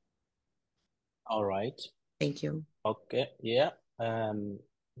 All right. Thank you. Okay. Yeah.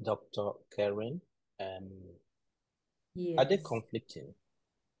 Dr. Karen, yes. Are they conflicting?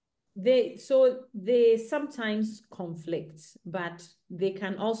 They sometimes conflict, but they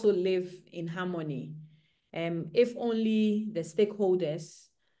can also live in harmony. If only the stakeholders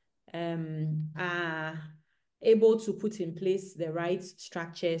are able to put in place the right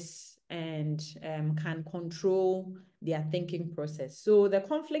structures and can control their thinking process. So the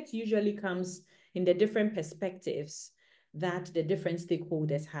conflict usually comes in the different perspectives that the different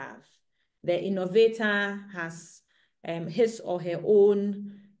stakeholders have. The innovator has his or her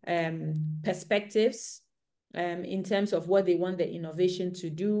own perspectives in terms of what they want the innovation to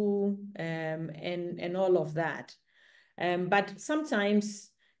do, and all of that. But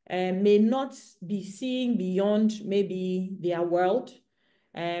sometimes may not be seeing beyond maybe their world.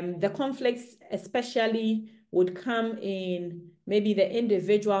 The conflicts especially would come in maybe the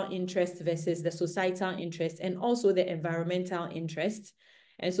individual interest versus the societal interest, and also the environmental interest.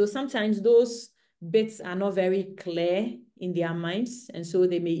 And so sometimes those bits are not very clear in their minds, and so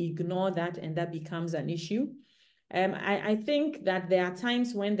they may ignore that, and that becomes an issue. I think that there are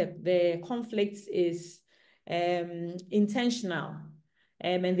times when the conflict is intentional,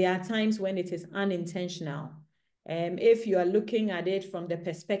 and there are times when it is unintentional. If you are looking at it from the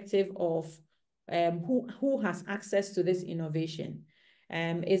perspective of who has access to this innovation,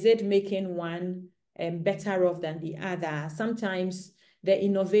 is it making one better off than the other? Sometimes the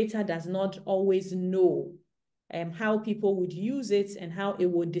innovator does not always know how people would use it and how it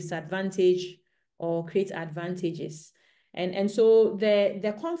would disadvantage or create advantages. And so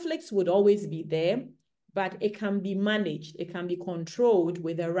the conflicts would always be there, but it can be managed, it can be controlled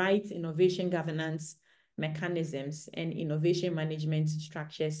with the right innovation governance mechanisms and innovation management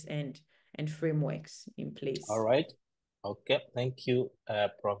structures and frameworks in place. All right. Okay. Thank you,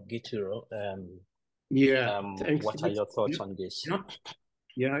 Prof. Gituro. Thanks. What are your thoughts on this?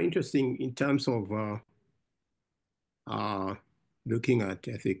 Yeah, interesting in terms of looking at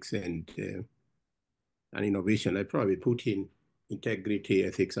ethics and innovation. I probably put in integrity,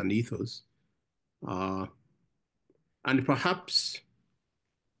 ethics, and ethos. And perhaps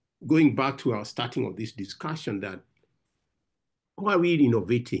going back to our starting of this discussion, that why are we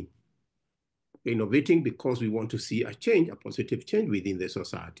innovating? We're innovating because we want to see a change, a positive change within the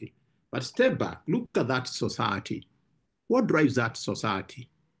society. But step back, look at that society. What drives that society?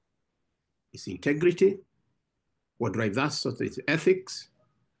 It's integrity. What drives that society is ethics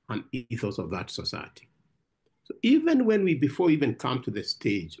and ethos of that society. So even when we, before we even come to the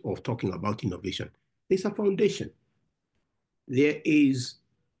stage of talking about innovation, there's a foundation. There is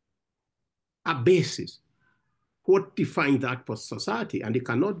a basis. What defines that for society? And it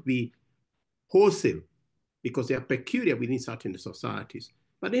cannot be wholesale because they are peculiar within certain societies.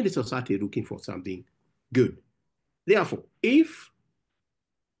 But any society is looking for something good. Therefore, if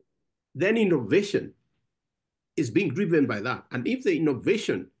then innovation is being driven by that, and if the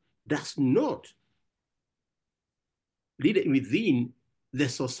innovation does not lead within the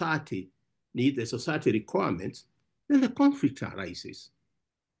society, need the society requirements, then the conflict arises.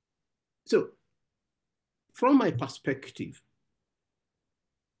 So from my perspective,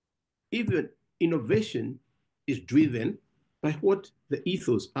 even innovation is driven by what the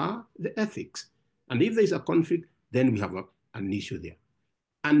ethos are, the ethics. And if there's a conflict, then we have an issue there.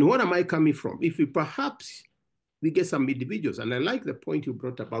 And what am I coming from? If we perhaps we get some individuals, and I like the point you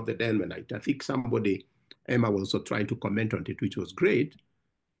brought about the Denmanite. I think somebody, Emma, was also trying to comment on it, which was great.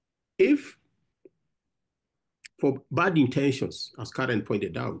 If for bad intentions, as Karen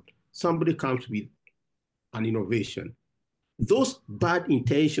pointed out, somebody comes with an innovation, those bad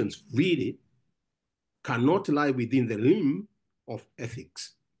intentions really cannot lie within the realm of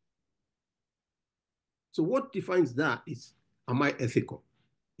ethics. So what defines that is, am I ethical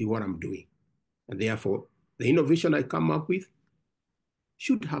in what I'm doing? And therefore, the innovation I come up with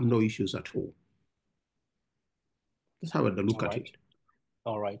should have no issues at all. Let's have a look at it.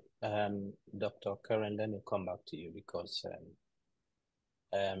 All right. Dr. Karen, let me come back to you because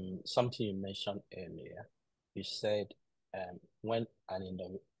something you mentioned earlier, you said when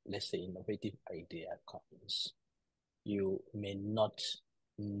let's say innovative idea comes, you may not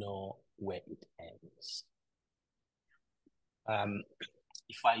know where it ends.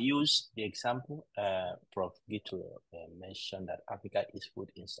 If I use the example, Prof. Gituro mentioned that Africa is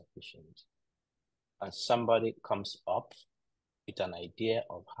food insufficient, and somebody comes up with an idea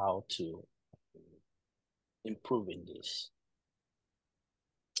of how to improve in this.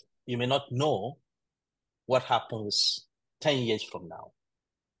 You may not know what happens 10 years from now.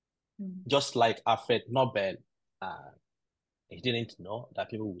 Just like Alfred Nobel, he didn't know that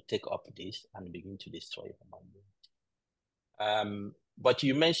people would take up this and begin to destroy humanity. But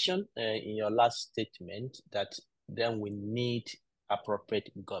you mentioned in your last statement that then we need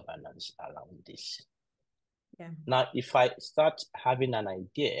appropriate governance around this. Yeah. Now, if I start having an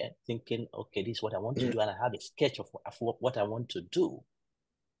idea, thinking, okay, this is what I want to do, and I have a sketch of what I want to do,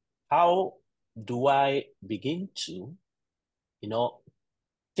 how do I begin to,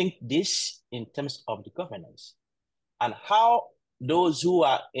 think this in terms of the governance? And how those who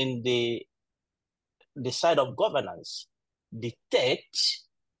are in the side of governance detect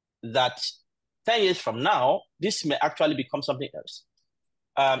that 10 years from now, this may actually become something else.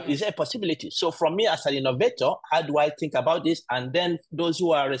 Is there a possibility? So from me as an innovator, how do I think about this? And then those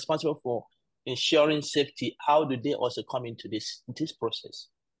who are responsible for ensuring safety, how do they also come into this process?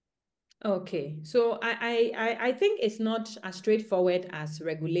 Okay, so I think it's not as straightforward as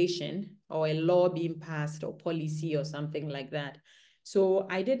regulation or a law being passed or policy or something like that. So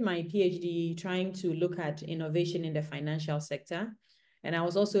I did my PhD trying to look at innovation in the financial sector. And I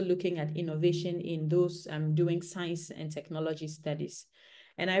was also looking at innovation in those doing science and technology studies.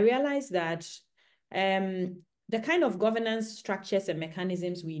 And I realized that the kind of governance structures and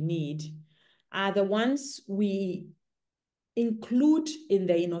mechanisms we need are the ones we include in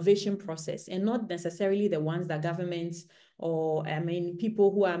the innovation process and not necessarily the ones that governments or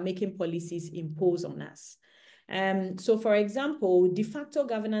people who are making policies impose on us. So for example, de facto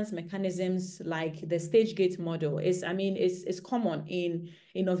governance mechanisms like the stage gate model is common in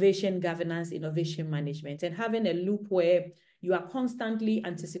innovation governance, innovation management, and having a loop where you are constantly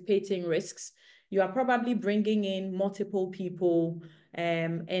anticipating risks. You are probably bringing in multiple people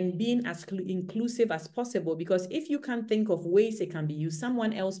and being as inclusive as possible, because if you can't think of ways it can be used,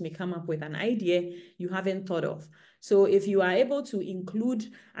 someone else may come up with an idea you haven't thought of. So if you are able to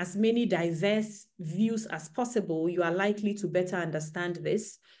include as many diverse views as possible, you are likely to better understand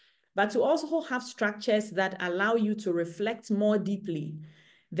this, but to also have structures that allow you to reflect more deeply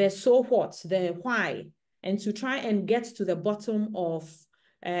the so what, the why, and to try and get to the bottom of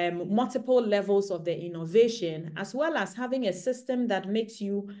multiple levels of the innovation, as well as having a system that makes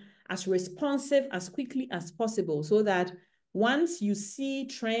you as responsive as quickly as possible, so that once you see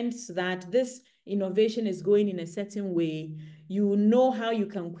trends that this innovation is going in a certain way, you know how you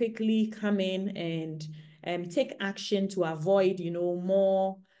can quickly come in and take action to avoid,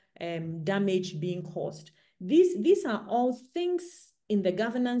 more damage being caused. These are all things in the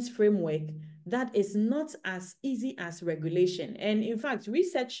governance framework that is not as easy as regulation. And in fact,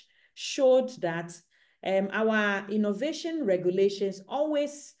 research showed that our innovation regulations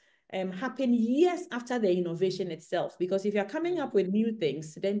always happen years after the innovation itself. Because if you're coming up with new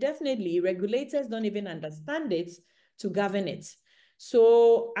things, then definitely regulators don't even understand it to govern it.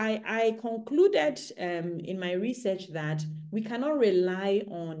 So I concluded in my research that we cannot rely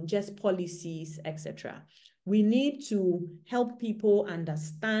on just policies, etc. We need to help people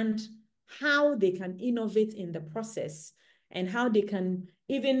understand how they can innovate in the process and how they can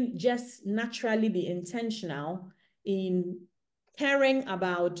even just naturally be intentional in caring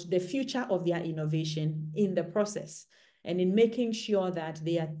about the future of their innovation in the process, and in making sure that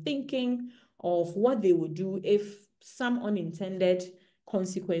they are thinking of what they would do if some unintended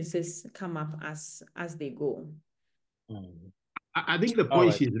consequences come up as they go. I think the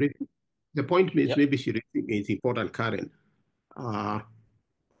point she's raising, the point maybe she's raising is important, Karen.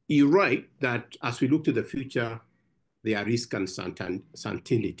 You're right that as we look to the future, there are risk and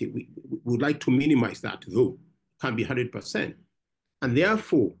uncertainty. We would like to minimize that, though can't be 100%. And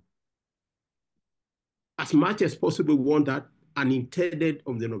therefore, as much as possible, we want that unintended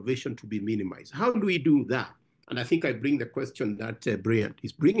of the innovation to be minimized. How do we do that? And I think I bring the question that Bryant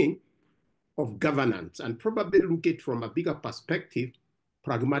is bringing of governance, and probably look at it from a bigger perspective,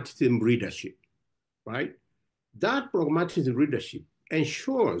 pragmatism leadership, right? That pragmatism leadership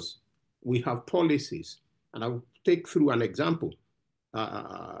ensures we have policies. And I'll take through an example.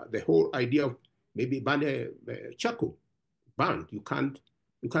 The whole idea of maybe ban charcoal, banned. You can't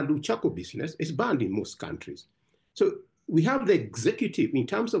do charcoal business. It's banned in most countries. So we have the executive, in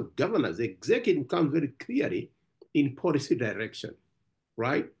terms of governance, the executive comes very clearly in policy direction,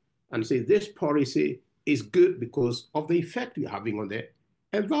 right? And say this policy is good because of the effect we're having on the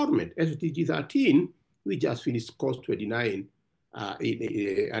environment. SDG 13, we just finished cost 29,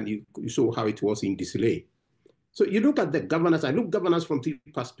 and you saw how it was in display. So you look at the governance, I look governance from three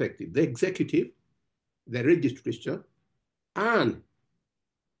perspectives: the executive, the registration, and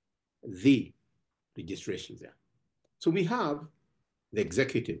the registration there. So we have the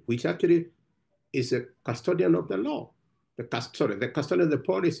executive, which actually is a custodian of the law, the custodian of the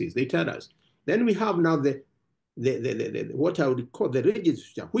policies, they tell us. Then we have now the what I would call the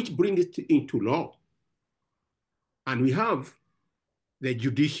registration, which brings it into law. And we have the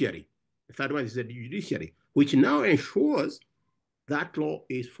judiciary. The third one is the judiciary, which now ensures that law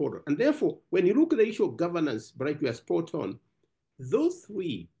is followed. And therefore, when you look at the issue of governance, Bright, you are spot on, those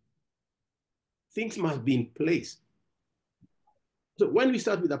three things must be in place. So when we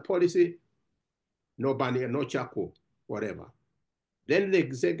start with a policy, no banning, no charcoal, whatever, then the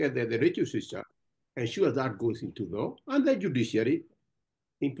executive, the registrar ensures that goes into law, and the judiciary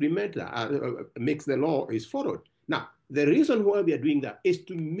implement that, makes the law is followed. Now, the reason why we are doing that is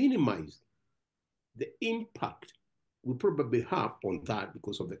to minimize the impact we probably have on that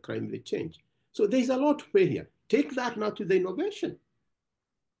because of the climate change. So there's a lot to pay here. Take that now to the innovation.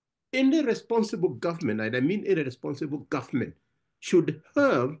 Any responsible government, and I mean any responsible government, should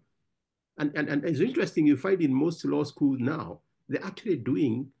have, and it's interesting, you find in most law schools now, they're actually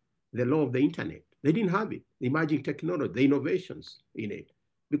doing the law of the internet. They didn't have it, the emerging technology, the innovations in it,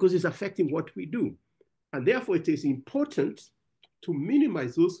 because it's affecting what we do. And therefore, it is important to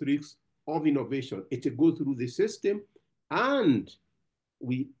minimize those risks of innovation. It will go through the system, and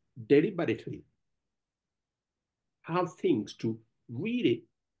we deliberately have things to really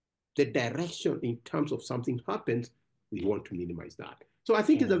the direction in terms of something happens, we want to minimize that. So I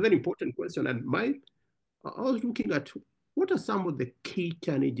think it's a very important question. And I was looking at what are some of the key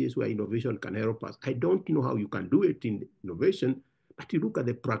challenges where innovation can help us. I don't know how you can do it in innovation, but you look at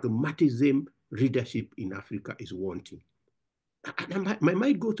the pragmatism leadership in Africa is wanting. And I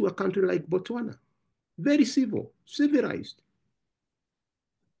might go to a country like Botswana, very civilized.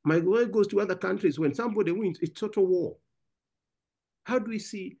 My mind goes to other countries, when somebody wins, it's total war. How do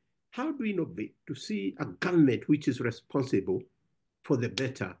we innovate to see a government which is responsible for the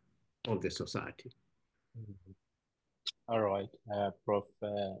better of the society? All right, Prof.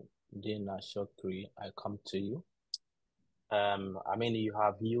 Dina Shokri, I come to you. I mean, you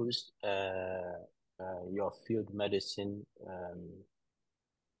have used your field medicine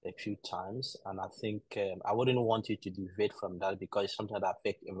a few times, and I think I wouldn't want you to deviate from that because it's something that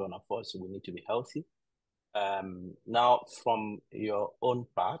affects every one of us. So we need to be healthy. Now, from your own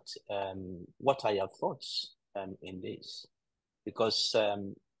part, what are your thoughts in this? Because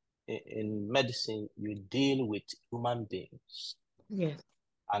in medicine, you deal with human beings. Yes.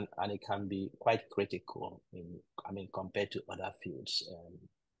 And it can be quite critical compared to other fields.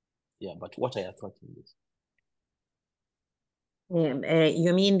 Yeah, but what are your thoughts on this?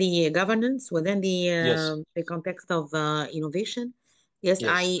 You mean the governance within Yes. the context of innovation? Yes, Yes.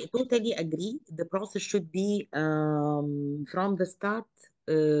 I totally agree. The process should be from the start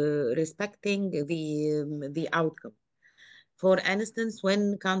respecting the outcome. For instance,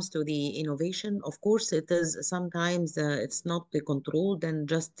 when it comes to the innovation, of course, it is sometimes it's not controlled and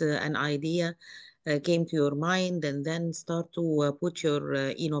just an idea came to your mind and then start to put your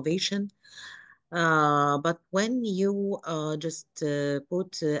innovation. But when you just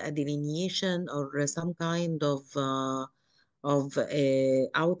put a delineation or some kind of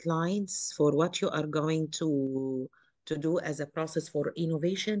outlines for what you are going to do as a process for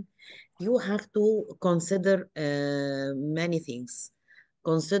innovation, you have to consider many things.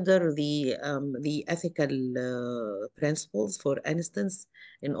 Consider the ethical principles, for instance,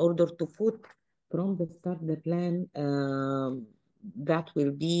 in order to put from the start the plan that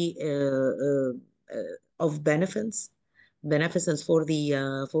will be of beneficence for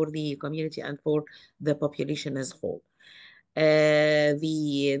the community and for the population as a whole.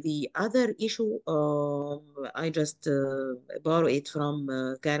 The other issue, I just borrow it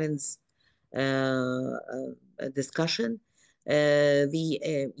from Karen's discussion.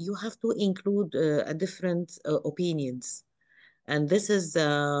 You have to include different opinions, and this is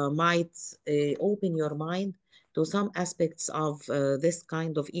might open your mind to some aspects of this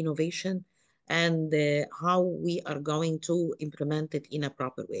kind of innovation and how we are going to implement it in a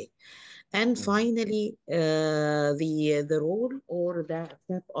proper way. And finally, the role or the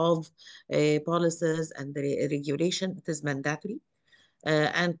step of policies and the regulation, it is mandatory.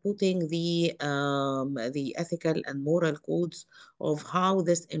 And putting the ethical and moral codes of how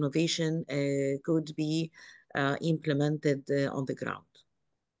this innovation could be implemented on the ground.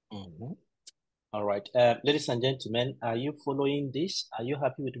 All right. Ladies and gentlemen, are you following this? Are you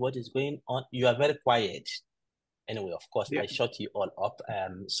happy with what is going on? You are very quiet. Anyway, of course, I shut you all up.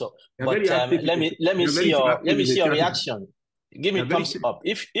 But let me see your reaction. Give me thumbs up.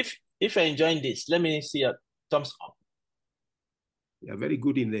 If you're enjoying this, let me see a thumbs up. They're very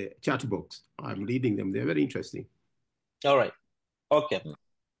good in the chat box. I'm reading them. They're very interesting. All right. Okay.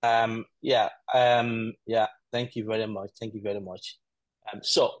 Yeah. Thank you very much. Thank you very much.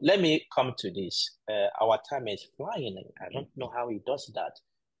 So let me come to this. Our time is flying. I don't know how he does that.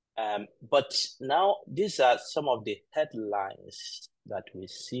 But now these are some of the headlines that we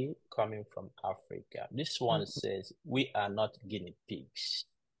see coming from Africa. This one says, "We are not guinea pigs,"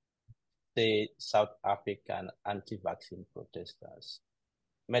 say South African anti-vaccine protesters.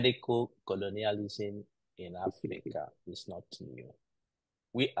 Medical colonialism in Africa is not new.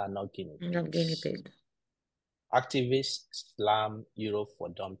 We are not guinea pigs. Not guinea pigs. Activists slam Europe for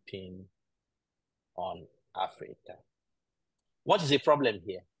dumping on Africa. What is the problem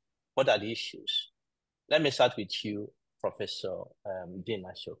here? What are the issues? Let me start with you, Professor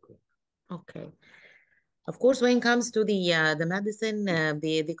Dina Shokri. Okay. Of course, when it comes to the medicine,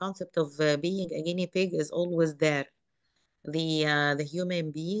 the concept of being a guinea pig is always there. The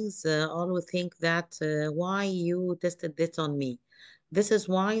human beings always think that why you tested this on me. This is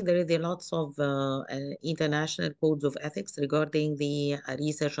why there is a lots of international codes of ethics regarding the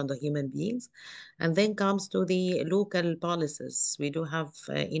research on the human beings. And then comes to the local policies. We do have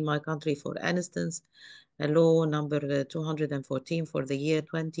in my country, for instance, a law number 214 for the year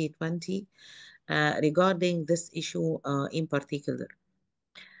 2020 regarding this issue in particular.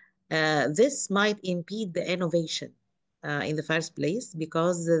 This might impede the innovation in the first place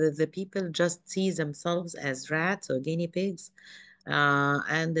because the people just see themselves as rats or guinea pigs,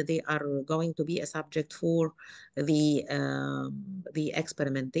 and they are going to be a subject for the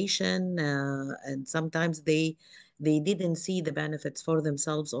experimentation, and sometimes they didn't see the benefits for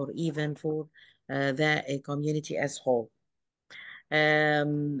themselves or even for the community as whole.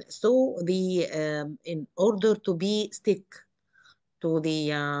 So in order to be stick to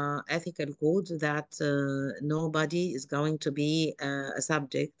the ethical code that nobody is going to be a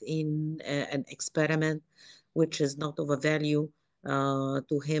subject in an experiment which is not of a value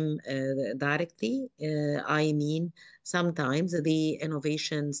to him directly. I mean, sometimes the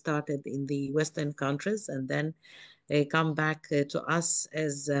innovation started in the Western countries and then come back to us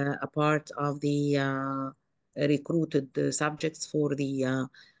as a part of the recruited subjects for the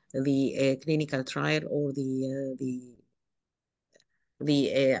clinical trial or the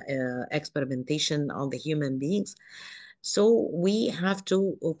experimentation on the human beings. So we have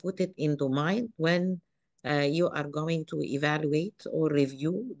to put it into mind when you are going to evaluate or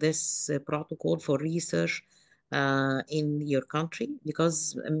review this protocol for research in your country,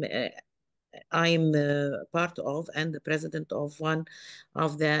 because I'm part of and the president of one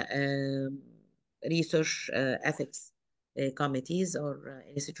of the research ethics committees or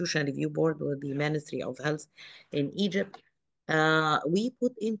institutional review board with the Ministry of Health in Egypt. We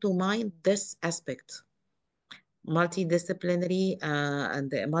put into mind this aspect, multidisciplinary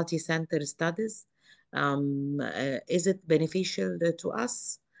and multi-center studies. Is it beneficial to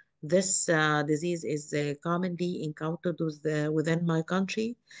us? This disease is commonly encountered within my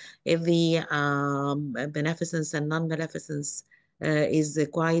country. If the beneficence and non-beneficence is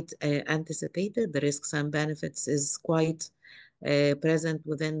quite anticipated, the risks and benefits is quite present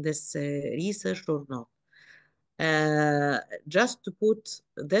within this research or not. Just to put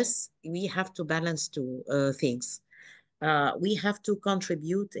this, we have to balance two things. We have to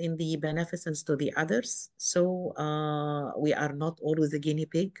contribute in the beneficence to the others. So we are not always a guinea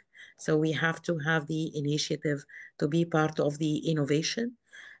pig. So we have to have the initiative to be part of the innovation.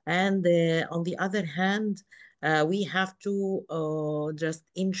 And on the other hand, we have to just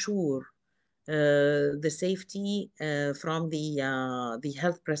ensure the safety from the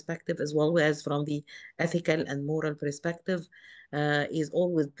health perspective as well as from the ethical and moral perspective is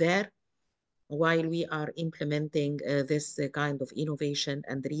always there while we are implementing this kind of innovation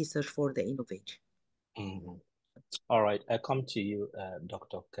and research for the innovation. Mm-hmm. All right, I come to you,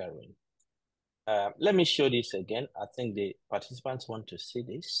 Dr. Karen. Let me show this again. I think the participants want to see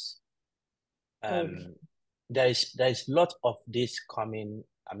this. Okay. There is a lot of this coming.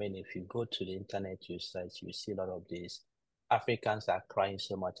 I mean, if you go to the internet, you search, you see a lot of this. Africans are crying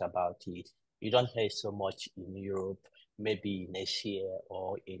so much about it. You don't hear so much in Europe, maybe in Asia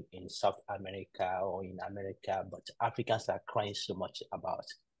or in South America or in America, but Africans are crying so much about,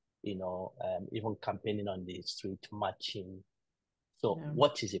 even campaigning on the street, marching. So Yeah.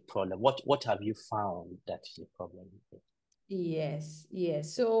 what is the problem? What have you found that is the problem? Yes.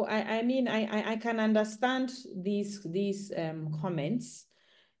 So I mean I can understand these comments,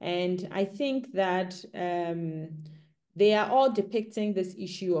 and I think that they are all depicting this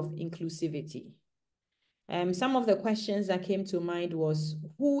issue of inclusivity. Some of the questions that came to mind was,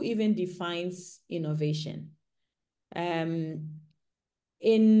 who even defines innovation?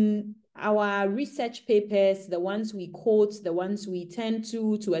 In our research papers, the ones we quote, the ones we tend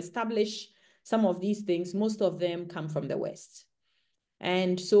to establish some of these things, most of them come from the West.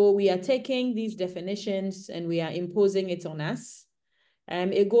 And so we are taking these definitions and we are imposing it on us.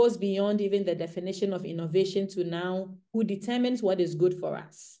 It goes beyond even the definition of innovation to now who determines what is good for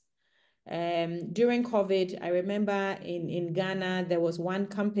us. During COVID, I remember in Ghana, there was one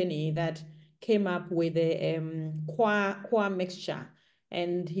company that came up with a qua mixture,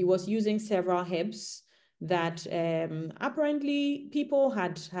 and he was using several herbs that apparently people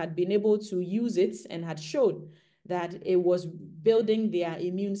had been able to use it and had showed that it was building their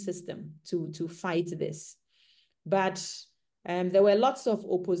immune system to fight this. But there were lots of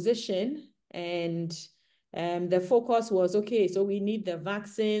opposition, and the focus was, okay, so we need the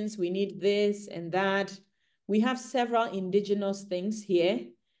vaccines, we need this and that. we have several indigenous things here,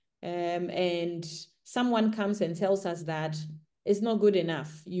 and someone comes and tells us that it's not good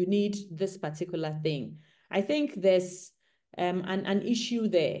enough. You need this particular thing. I think there's an issue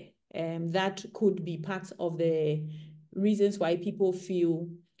there that could be part of the reasons why people feel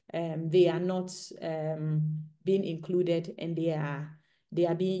they are not being included and they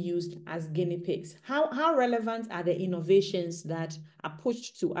are being used as guinea pigs. How relevant are the innovations that are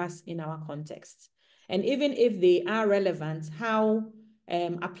pushed to us in our context? And even if they are relevant, how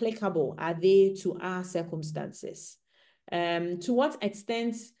applicable are they to our circumstances? To what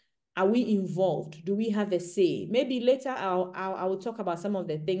extent are we involved? Do we have a say? Maybe later I will talk about some of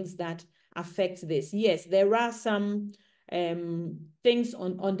the things that affect this. Yes, there are some things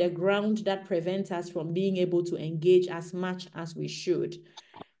on the ground that prevent us from being able to engage as much as we should.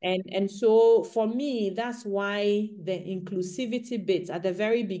 And so for me, that's why the inclusivity bit at the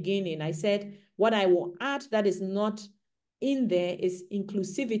very beginning, I said, what I will add that is not in there is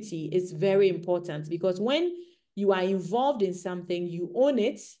inclusivity is very important, because when you are involved in something, you own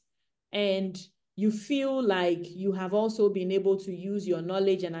it, and you feel like you have also been able to use your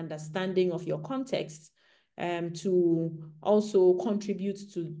knowledge and understanding of your context to also contribute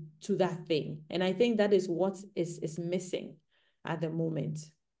to that thing. And I think that is what is missing at the moment.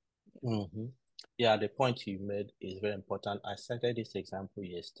 Mm-hmm. Yeah, the point you made is very important. I cited this example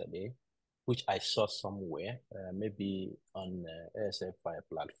yesterday, which I saw somewhere, maybe on ASFI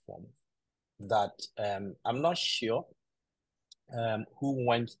platform, that I'm not sure who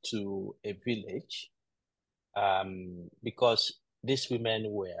went to a village because these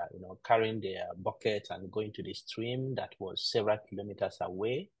women were, carrying their buckets and going to the stream that was several kilometers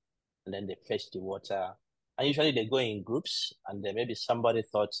away, and then they fetched the water. And usually they go in groups, and then maybe somebody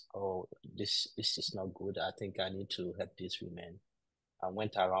thought, oh, this is not good. I think I need to help these women. And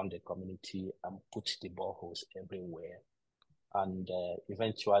went around the community and put the boreholes everywhere. And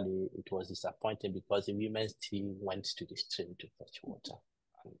eventually it was disappointing because the women still went to the stream to fetch water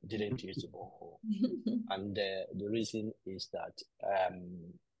and didn't use the borehole. And the reason is that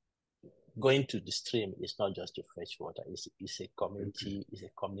going to the stream is not just to fetch water. It's a community. It's a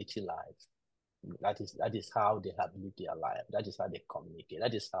community life. That is how they have lived their life. That is how they communicate.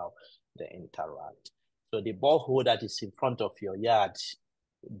 That is how they interact. So the borehole that is in front of your yard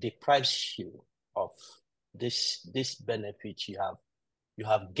deprives you of this benefit you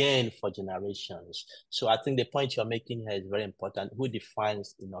have gained for generations. So I think the point you're making here is very important. Who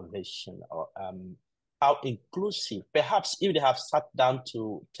defines innovation, or how inclusive? Perhaps if they have sat down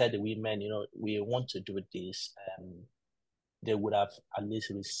to tell the women, we want to do this, they would have at least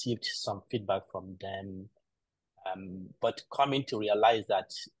received some feedback from them. But coming to realize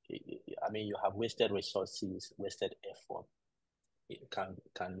that, you have wasted resources, wasted effort, it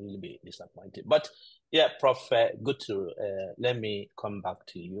can really be disappointing. But yeah, Prof, good to let me come back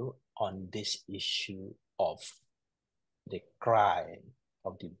to you on this issue of the cry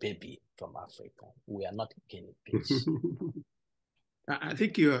of the baby from Africa. We are not guinea pigs. I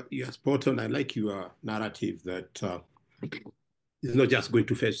think you are spot on. I like your narrative that it's not just going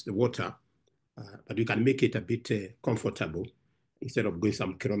to fetch the water, but you can make it a bit comfortable instead of going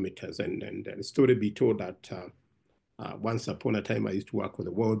some kilometers. And the story be told that once upon a time I used to work with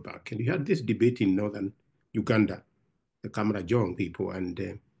the World Bank, and you had this debate in northern Uganda, the Kamarajong people,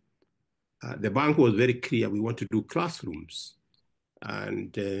 and the bank was very clear. We want to do classrooms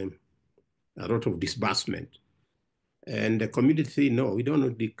and a lot of disbursement. And the community said, no, we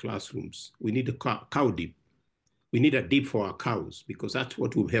don't need classrooms. We need a cow dip. We need a dip for our cows because that's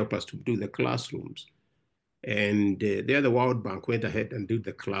what will help us to do the classrooms. And there the World Bank went ahead and did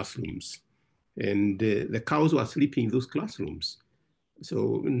the classrooms. And the cows were sleeping in those classrooms.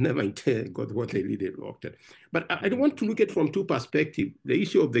 So never got what they needed. But I don't want to look at it from two perspectives, the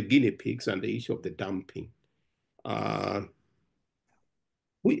issue of the guinea pigs and the issue of the dumping.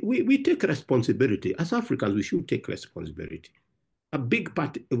 We take responsibility. As Africans, we should take responsibility. A big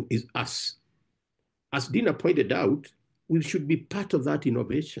part is us. As Dina pointed out, we should be part of that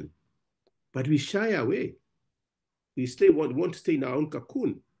innovation. But we shy away. We want to stay in our own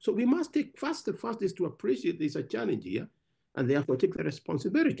cocoon. So we must take the first is to appreciate there's a challenge here, and therefore take the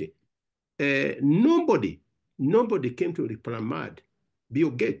responsibility. Nobody came to reply mad. Bill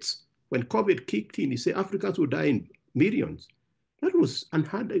Gates, when COVID kicked in, he said Africans will die in millions. That was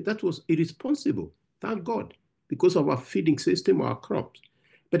unheard. That was irresponsible. Thank God, because of our feeding system, our crops.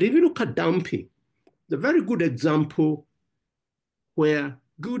 But if you look at dumping, the very good example where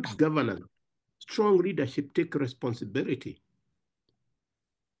good governance, strong leadership take responsibility.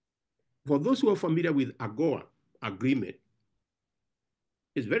 For those who are familiar with AGOA agreement,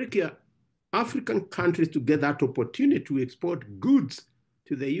 it's very clear African countries to get that opportunity to export goods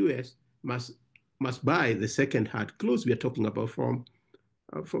to the US must buy the second-hand clothes we are talking about from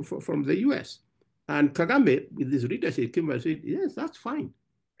the US. And Kagame, with his leadership, came and said, yes, that's fine.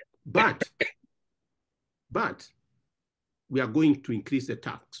 But we are going to increase the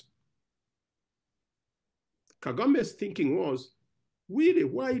tax. Kagame's thinking was,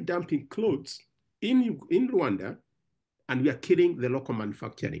 why dumping clothes in Rwanda, and we are killing the local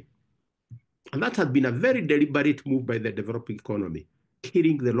manufacturing? And that has been a very deliberate move by the developing economy,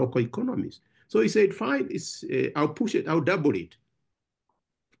 killing the local economies. So he said, fine, I'll push it, I'll double it.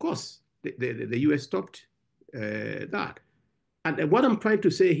 Of course, the US stopped that. And what I'm trying to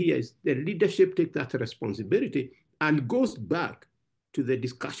say here is the leadership takes that responsibility and goes back to the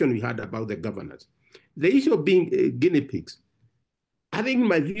discussion we had about the governance. The issue of being guinea pigs, I think in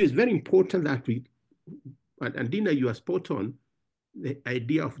my view is very important that and Dina, you are spot on, the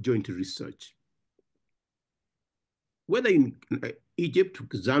idea of joint research. Whether in Egypt,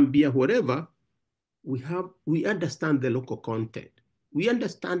 Zambia, whatever, we understand the local content. We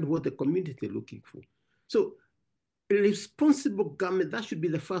understand what the community is looking for. So responsible government, that should be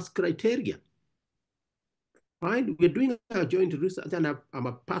the first criteria. Fine, we're doing our joint research, and I'm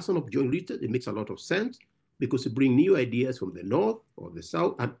a person of joint research. It makes a lot of sense because we bring new ideas from the north or the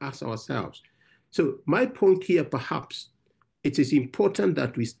south and ask ourselves. So my point here, perhaps, it is important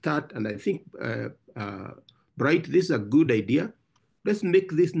that we start, and I think, Bright, this is a good idea. Let's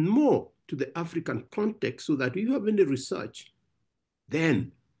make this more to the African context so that if you have any research,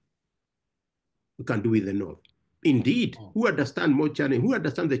 then we can do it in the north. Indeed, who understand more challenge, who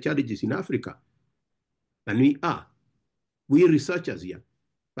understand the challenges in Africa than we are? We researchers here.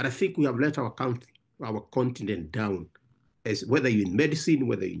 But I think we have let our continent down, as whether you're in medicine,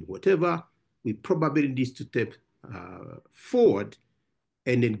 whether in whatever, we probably need to step forward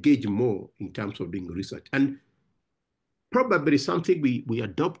and engage more in terms of doing research. And probably something we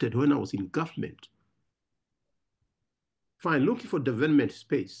adopted when I was in government. Fine, looking for development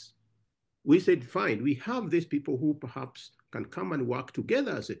space. We said, fine, we have these people who perhaps can come and work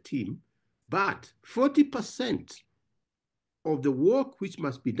together as a team, but 40% of the work which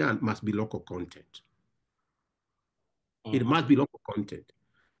must be done must be local content. It must be local content.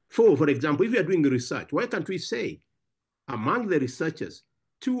 For example, if we are doing research, why can't we say among the researchers,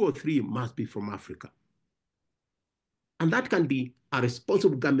 2 or 3 must be from Africa? And that can be a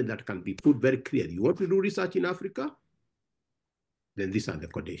responsible government that can be put very clearly. You want to do research in Africa? Then these are the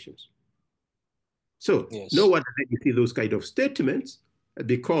conditions. So yes. No wonder you see those kind of statements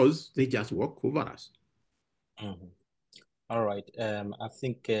because they just walk over us. All right. I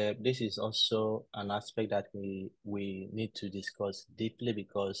think this is also an aspect that we need to discuss deeply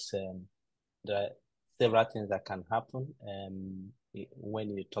because there are several things that can happen when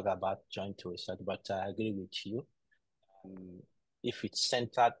you talk about joint research. But I agree with you. If it's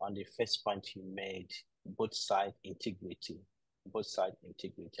centered on the first point you made, both side integrity, I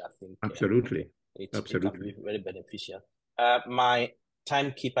think absolutely. It can be very beneficial. My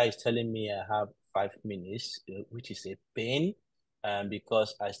timekeeper is telling me I have 5 minutes, which is a pain,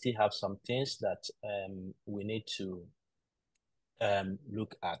 because I still have some things that we need to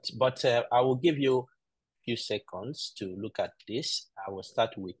look at. But I will give you a few seconds to look at this. I will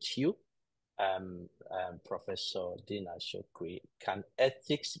start with you, Professor Dina Shokri. Can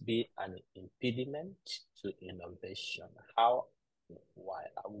ethics be an impediment to innovation? How? Why?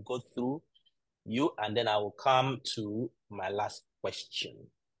 I will go through you, and then I will come to my last question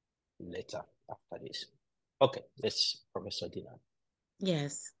later after this. Okay, let's, Professor Dina.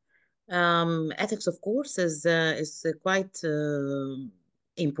 Yes, ethics, of course, is quite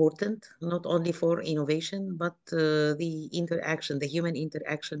important, not only for innovation, but the interaction, the human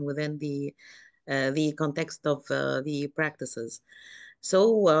interaction within the context of the practices.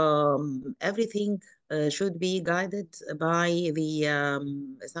 So everything should be guided by the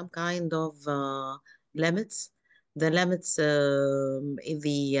some kind of limits. The limits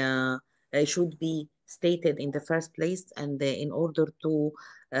should be stated in the first place, and in order to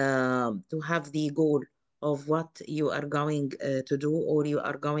have the goal of what you are going to do or you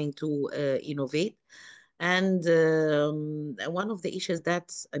are going to innovate. And one of the issues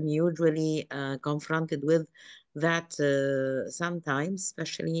that I'm usually confronted with, that sometimes,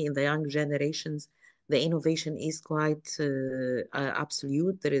 especially in the young generations, the innovation is quite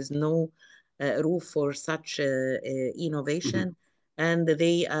absolute. There is no room for such innovation, and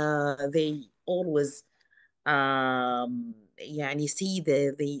they always يعني see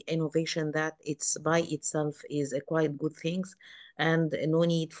the innovation that it's by itself is a quite good things, and no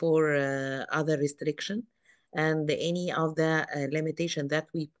need for other restriction, and any of the limitation that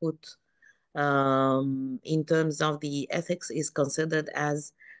we put in terms of the ethics is considered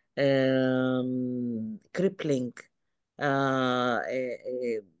as crippling a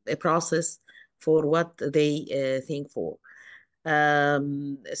process for what they think for.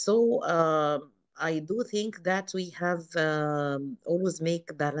 So I do think that we have always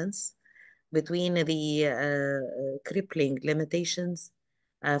make balance between the crippling limitations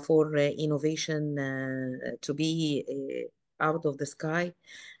for innovation to be out of the sky,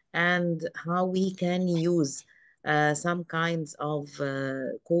 and how we can use some kinds of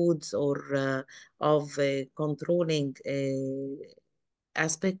codes or of controlling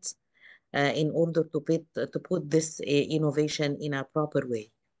aspects in order to put this innovation in a proper way.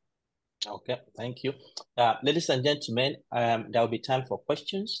 Okay, thank you. Ladies and gentlemen, there will be time for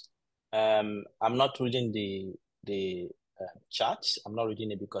questions. I'm not reading the chat. I'm not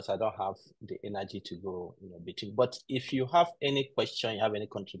reading it because I don't have the energy to go between. But if you have any question, you have any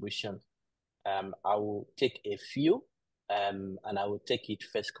contribution, I will take a few, and I will take it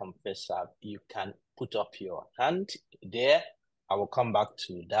first come first serve. You can put up your hand there. I will come back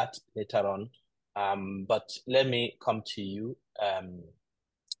to that later on. But let me come to you,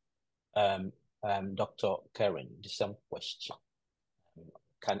 Dr. Karen. The same question.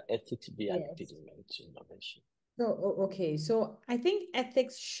 Can ethics be an impediment to innovation? Okay, so I think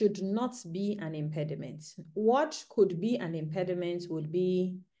ethics should not be an impediment. What could be an impediment would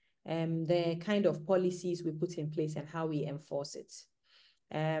be the kind of policies we put in place and how we enforce it.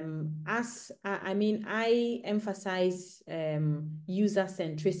 I emphasize user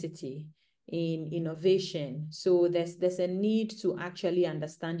centricity in innovation. So there's a need to actually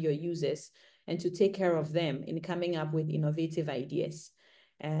understand your users and to take care of them in coming up with innovative ideas.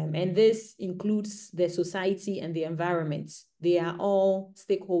 And this includes the society and the environment. They are all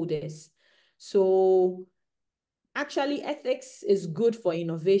stakeholders. So actually, ethics is good for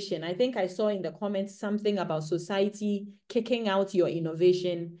innovation. I think I saw in the comments something about society kicking out your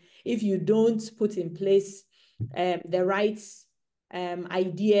innovation if you don't put in place the right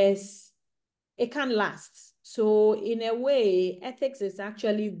ideas. It can't last. So in a way, ethics is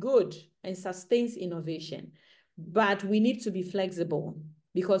actually good and sustains innovation. But we need to be flexible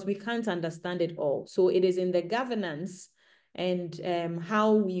because we can't understand it all. So it is in the governance and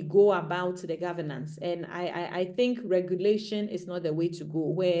how we go about the governance. And I think regulation is not the way to go,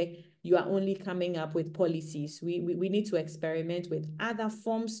 where you are only coming up with policies. We need to experiment with other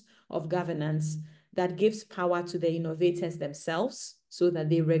forms of governance that gives power to the innovators themselves so that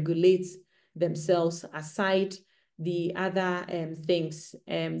they regulate themselves aside the other things.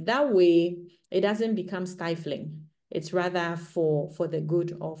 That way, it doesn't become stifling. It's rather for the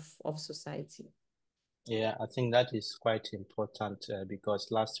good of society. Yeah, I think that is quite important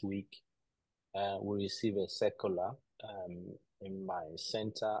because last week we received a circular in my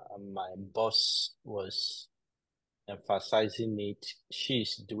center, and my boss was emphasizing it.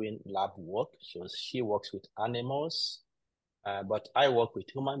 She's doing lab work, so she works with animals, but I work with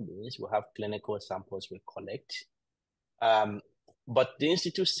human beings. We have clinical samples we collect. But the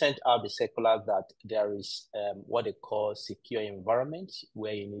Institute sent out the circular that there is what they call secure environment,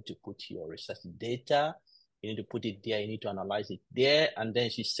 where you need to put your research data, you need to put it there, you need to analyze it there. And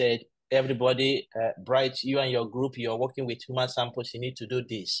then she said, everybody, Bright, you and your group, you're working with human samples, you need to do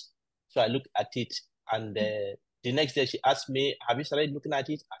this. So I looked at it, and the next day she asked me, have you started looking at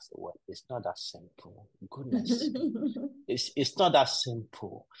it? I said, well, it's not that simple. Goodness. It's not that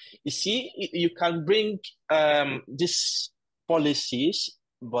simple. You see, you can bring these policies,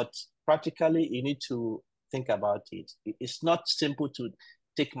 but practically you need to think about it. It's not simple to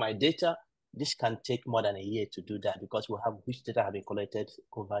take my data. This can take more than a year to do that because we have which data have been collected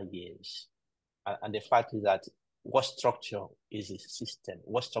over years. And the fact is that what structure is the system?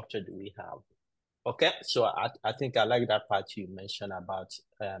 What structure do we have? Okay, so I think I like that part you mentioned about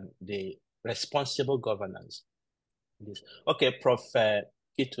the responsible governance. Okay, Prof.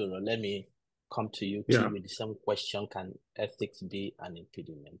 Kituro, let me come to you too with some question. Can ethics be an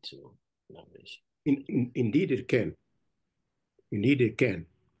impediment to innovation? Indeed it can. Indeed it can.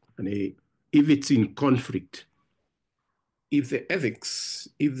 And if it's in conflict, if the ethics,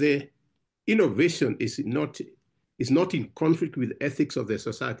 if the innovation is not in conflict with ethics of the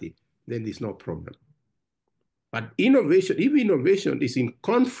society, then there's no problem. But if innovation is in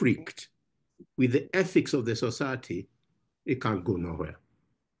conflict with the ethics of the society, it can't go nowhere.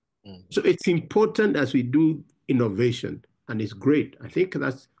 So it's important as we do innovation, and it's great. I think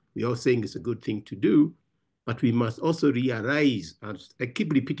we're all saying it's a good thing to do, but we must also realize, and I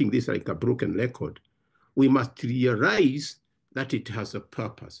keep repeating this like a broken record, we must realize that it has a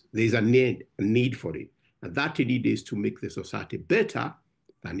purpose. There's a need for it. And that need is to make the society better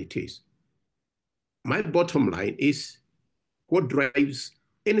than it is. my bottom line is what drives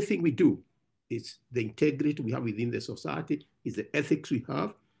anything we do. It's the integrity we have within the society, it's the ethics we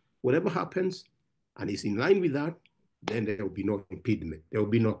have. Whatever happens and is in line with that, then there will be no impediment. There will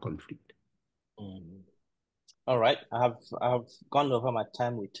be no conflict. All right, I have gone over my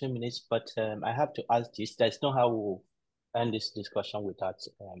time with 2 minutes, but I have to ask this. There's no how we'll end this discussion without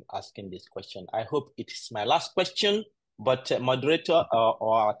asking this question. I hope it is my last question, but moderator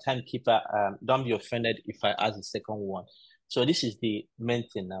or our timekeeper, don't be offended if I ask the second one. So this is the main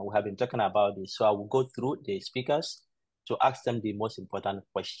thing now. We have been talking about this. So I will go through the speakers to ask them the most important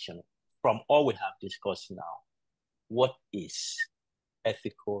question. From all we have discussed now, what is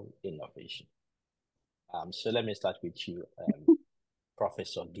ethical innovation? So let me start with you,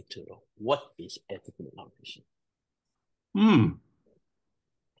 Professor Gituro. What is ethical innovation?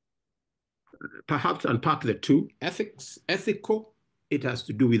 Perhaps unpack the two. Ethical, it has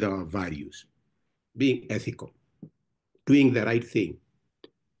to do with our values, being ethical, doing the right thing.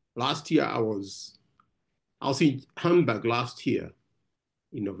 Last year, I was in Hamburg last year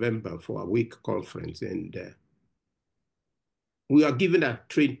in November for a week conference, and we are given a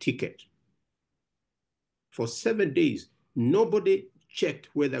train ticket. For 7 days, nobody checked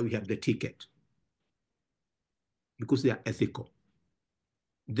whether we had the ticket because they are ethical.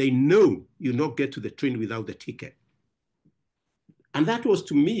 They know you not get to the train without the ticket. And that was,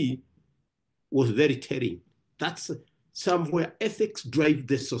 to me, was very telling. That's somewhere ethics drive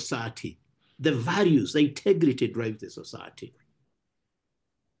the society. The values, the integrity drive the society.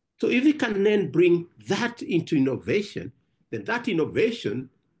 So if we can then bring that into innovation, then that innovation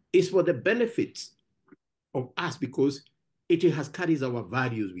is for the benefits of us because it has carries our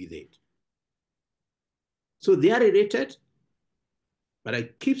values with it. So they are related, but I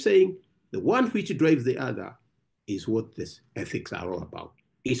keep saying the one which drives the other is what this ethics are all about.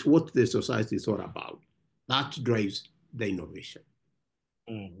 It's what the society is all about. That drives the innovation.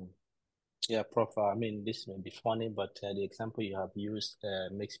 Yeah, Prof. I mean, this may be funny, but the example you have used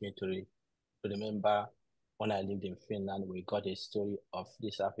makes me to remember when I lived in Finland, we got a story of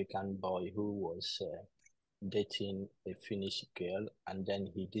this African boy who was dating a Finnish girl, and then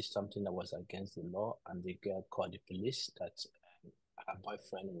he did something that was against the law, and the girl called the police that her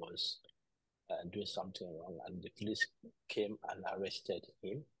boyfriend was doing something wrong, and the police came and arrested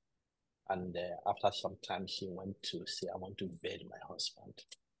him. And after some time, she went to say, "I want to bed my husband."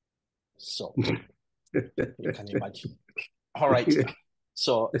 So you can imagine. All right.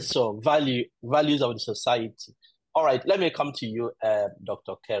 So values of the society. All right. Let me come to you,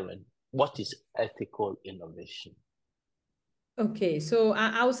 Dr. Karen. What is ethical innovation? Okay, so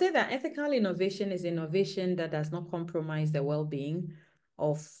I would say that ethical innovation is innovation that does not compromise the well-being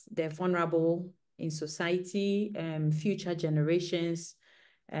of the vulnerable in society, future generations,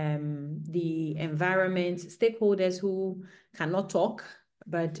 the environment, stakeholders who cannot talk,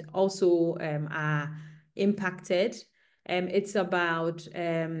 but also are impacted. It's about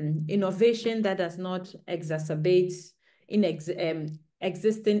innovation that does not exacerbate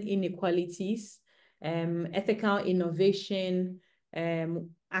existing inequalities. Ethical innovation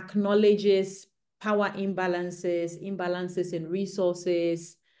acknowledges power imbalances in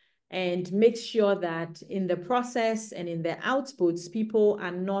resources, and makes sure that in the process and in the outputs, people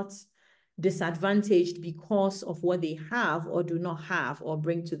are not disadvantaged because of what they have or do not have or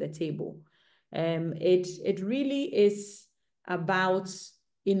bring to the table. It really is about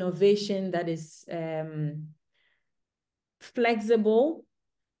innovation that is flexible,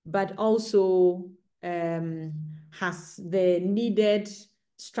 but also has the needed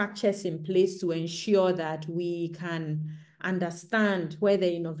structures in place to ensure that we can understand where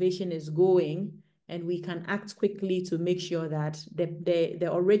the innovation is going, and we can act quickly to make sure that the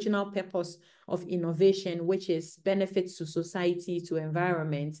original purpose of innovation, which is benefits to society, to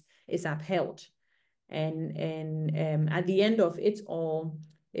environment, is upheld. And at the end of it all,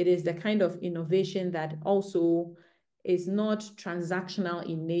 it is the kind of innovation that also is not transactional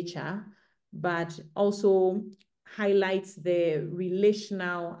in nature, but also highlights the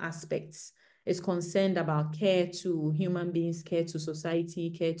relational aspects, is concerned about care to human beings, care to society,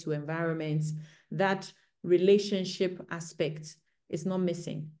 care to environments. That relationship aspect is not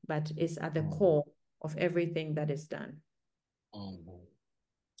missing, but is at the core of everything that is done.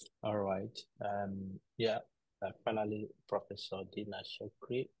 All right. Finally, Professor Dina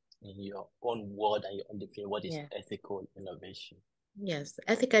Shokri, in your own word and your own definition, what is ethical innovation? Yes,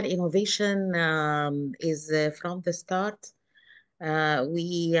 ethical innovation is from the start.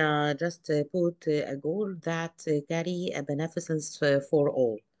 We just put a goal that carry a beneficence for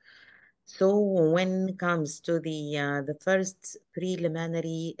all. So when it comes to the first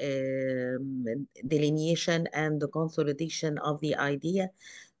preliminary delineation and the consolidation of the idea,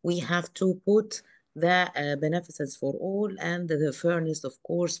 we have to put the beneficence for all and the fairness, of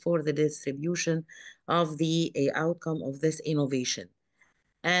course, for the distribution of the outcome of this innovation.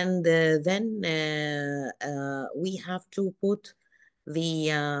 And then we have to put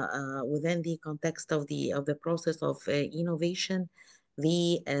within the context of the process of innovation,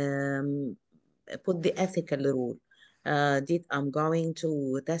 put the ethical rule. Did I'm going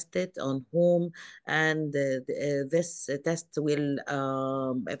to test it on whom, and this test will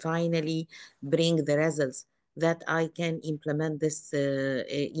finally bring the results that I can implement this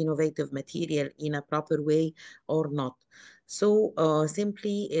innovative material in a proper way or not. So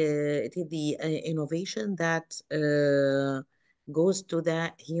simply it is the innovation that goes to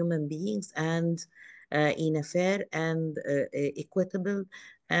the human beings and in a fair and equitable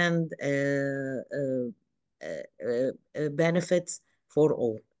and benefits for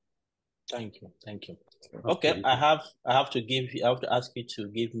all. Thank you. Thank you. Okay, I have to ask you to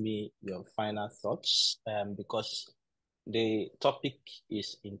give me your final thoughts, because the topic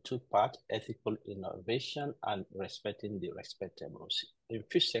is in two parts: ethical innovation and respecting the respectables. In a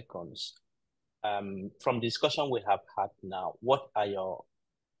few seconds, from the discussion we have had now, what are your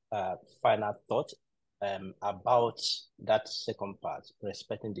final thoughts about that second part,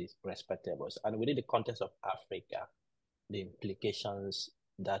 respecting the respectables, and within the context of Africa, the implications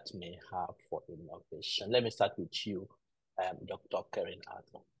that may have for innovation? Let me start with you, Dr. Karen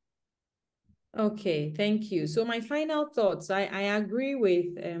Arthur. Okay, thank you. So my final thoughts, I agree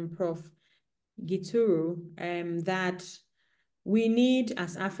with Prof. Gituru that we need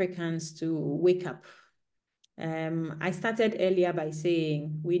as Africans to wake up. I started earlier by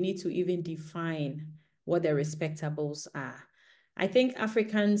saying we need to even define what the respectables are. I think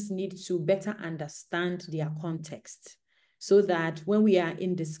Africans need to better understand their context so that when we are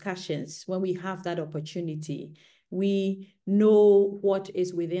in discussions, when we have that opportunity, we know what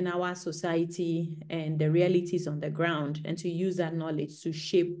is within our society and the realities on the ground, and to use that knowledge to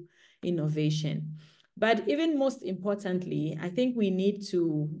shape innovation. But even most importantly, I think we need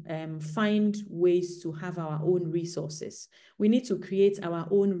to find ways to have our own resources. We need to create our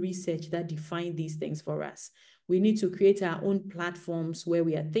own research that define these things for us. We need to create our own platforms where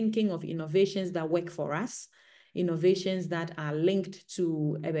we are thinking of innovations that work for us, innovations that are linked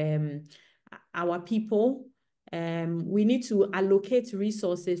to our people. We need to allocate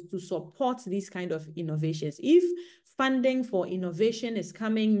resources to support these kind of innovations. If funding for innovation is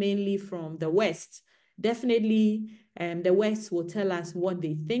coming mainly from the West, definitely the West will tell us what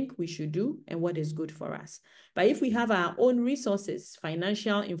they think we should do and what is good for us. But if we have our own resources,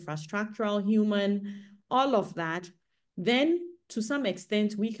 financial, infrastructural, human, all of that, then to some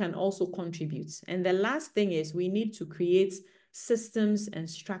extent we can also contribute. And the last thing is we need to create systems and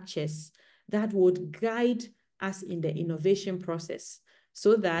structures that would guide us in the innovation process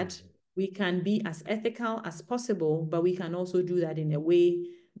so that we can be as ethical as possible, but we can also do that in a way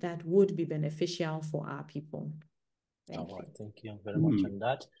that would be beneficial for our people. Thank you very much on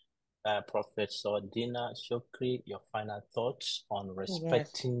that. Professor Dina Shokri, your final thoughts on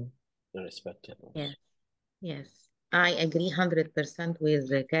respecting the respectables. Yes, I agree 100%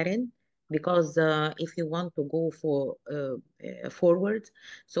 with Karen, because if you want to go forward,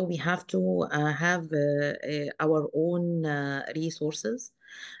 so we have to have our own resources,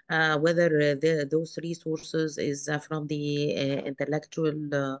 whether those resources is from the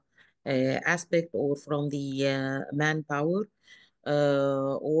intellectual aspect or from the manpower.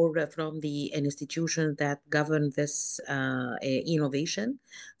 Or from the institutions that govern this innovation.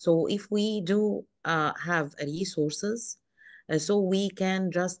 So if we do have resources, so we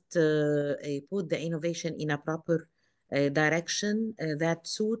can just put the innovation in a proper direction that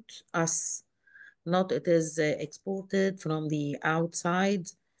suit us, not it is exported from the outside,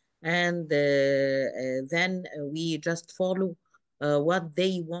 and then we just follow what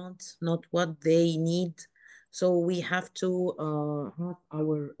they want, not what they need. So we have to have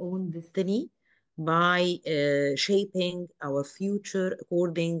our own destiny by shaping our future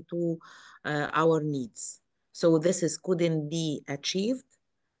according to our needs. So this couldn't be achieved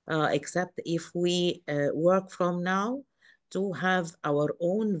except if we work from now to have our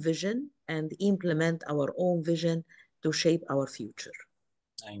own vision and implement our own vision to shape our future.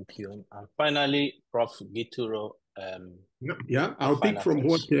 Thank you. And finally, Prof. Gituro. Yeah, I'll pick from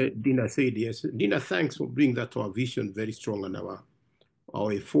what Dina said. Yes, Dina, thanks for bringing that to our vision very strong on our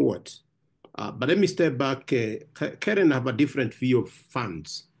way forward. But let me step back. Karen have a different view of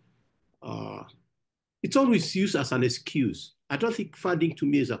funds. It's always used as an excuse. I don't think funding to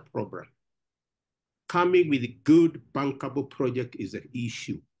me is a problem. coming with a good bankable project is an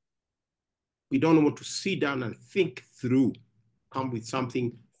issue. We don't want to sit down and think through, come with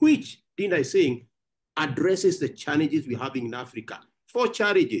something which, didn't I say, addresses the challenges we're having in Africa. 4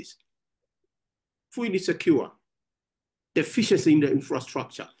 challenges: food insecure, deficiency in the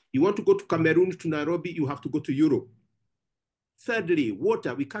infrastructure. You want to go to Cameroon, to Nairobi, you have to go to Europe. Thirdly,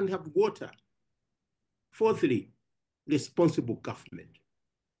 water, we can't have water. Fourthly, responsible government.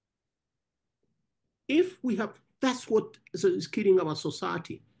 If we have, that's what is killing our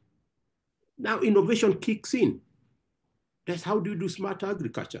society. Now innovation kicks in. That's how do you do smart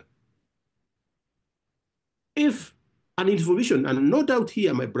agriculture. If an information, and no doubt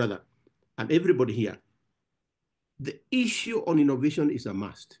here, my brother, and everybody here, the issue on innovation is a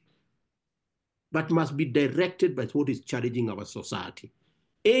must, but must be directed by what is challenging our society.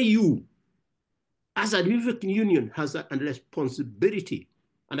 AU, as a European Union, has a responsibility,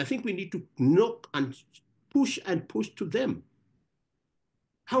 and I think we need to knock and push to them.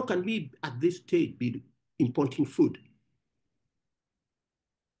 How can we, at this stage, be importing food?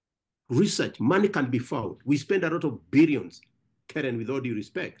 Research, money can be found. We spend a lot of billions, Karen, with all due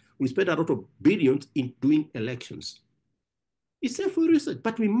respect, we spend a lot of billions in doing elections. It's safe for research,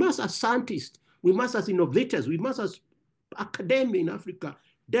 but we must, as scientists, we must, as innovators, we must, as academia in Africa,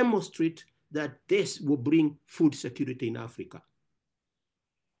 demonstrate that this will bring food security in Africa.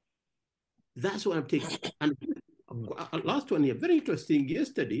 That's what I'm taking. And last one here, very interesting.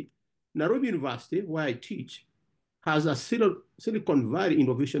 Yesterday, Nairobi University, where I teach, has a Silicon Valley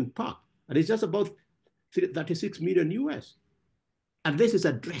Innovation Park, and it's just about 36 million US. And this is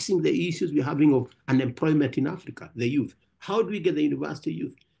addressing the issues we're having of unemployment in Africa, the youth. How do we get the university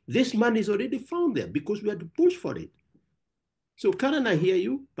youth? This money is already found there because we had to push for it. So Karen, I hear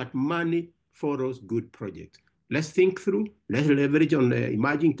you, but money follows good projects. Let's think through, let's leverage on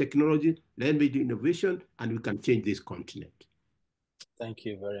emerging technology, leverage innovation, and we can change this continent. Thank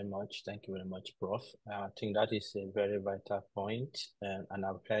you very much. Thank you very much, Prof. I think that is a very vital point, and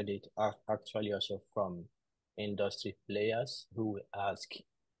I've heard it actually also from industry players who ask,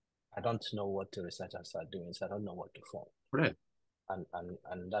 I don't know what the researchers are doing, so I don't know what to form. Right.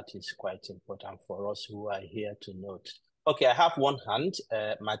 And that is quite important for us who are here to note. Okay, I have one hand.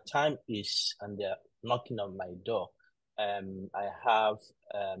 My time is, and they're knocking on my door. I have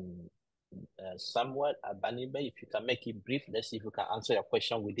Samuel Abanibe. If you can make it brief, let's see if you can answer your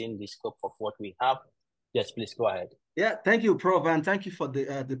question within the scope of what we have. Yes, please go ahead. Yeah, thank you, Prof, and thank you for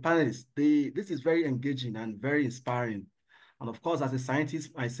the panelists. This is very engaging and very inspiring. And of course, as a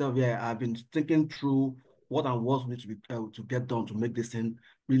scientist myself, yeah, I've been thinking through what and what we need to be to get done to make this thing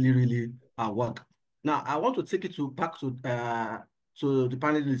really work. Now, I want to take it back to the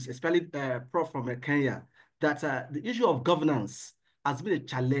panelists, especially Prof from Kenya, that the issue of governance has been a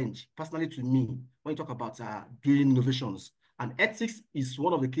challenge personally to me when you talk about doing innovations. And ethics is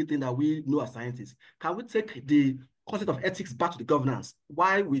one of the key things that we know as scientists. Can we take the concept of ethics back to the governance?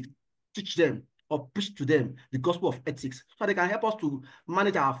 Why we teach them or preach to them the gospel of ethics so they can help us to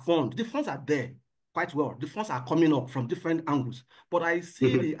manage our funds. The funds are there quite well. The funds are coming up from different angles. But I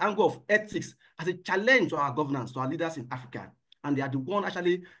see the angle of ethics as a challenge to our governance, to our leaders in Africa. And they are the one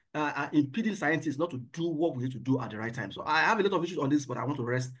actually impeding scientists not to do what we need to do at the right time. So I have a lot of issues on this, but I want to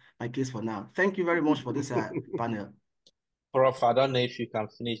rest my case for now. Thank you very much for this panel. Prof, I don't know if you can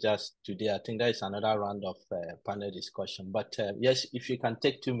finish just today. I think there is another round of panel discussion. But yes, if you can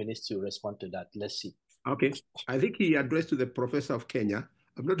take 2 minutes to respond to that, let's see. Okay. I think he addressed to the professor of Kenya.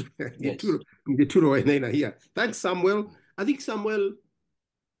 I'm not Yes. here. Thanks, Samuel. I think, Samuel,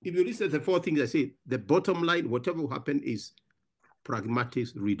 if you listen to the 4 things I said, the bottom line, whatever will happen is pragmatic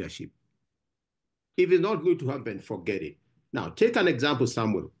leadership. If it's not going to happen, forget it. Now, take an example,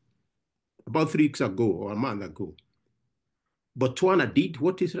 Samuel. About 3 weeks ago or a month ago, Botswana did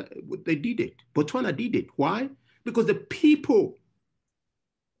they did it. Botswana did it. Why? Because the people,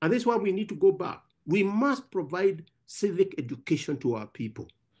 and this is why we need to go back. We must provide civic education to our people.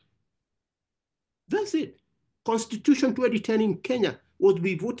 That's it. Constitution 2010 in Kenya was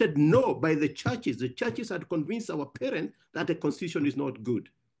we voted no by the churches. The churches had convinced our parents that the constitution is not good.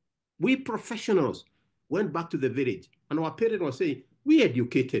 We professionals went back to the village, and our parents were saying, we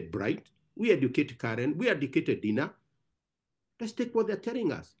educated Bright, we educated Karen, we educated Dina. Let's take what they're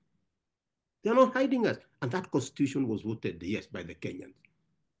telling us. They're not hiding us. And that constitution was voted yes by the Kenyans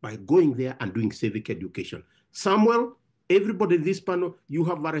by going there and doing civic education. Samuel, everybody in this panel, you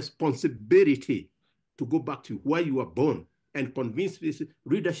have a responsibility to go back to where you were born and convince this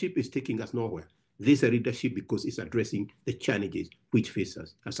leadership is taking us nowhere. This is a leadership because it's addressing the challenges which face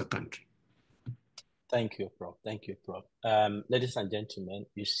us as a country. Thank you, Prof. Thank you, Prof. Ladies and gentlemen,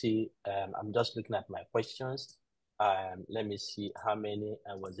 you see, I'm just looking at my questions. Let me see how many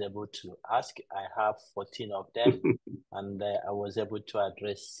I was able to ask. I have 14 of them, and I was able to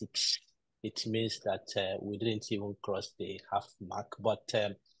address 6. It means that we didn't even cross the half mark, but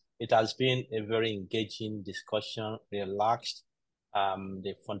it has been a very engaging discussion, relaxed.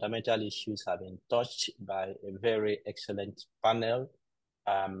 The fundamental issues have been touched by a very excellent panel.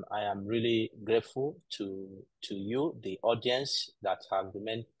 I am really grateful to you, the audience, that have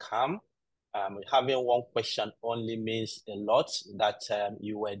remained calm. Having one question only means a lot, that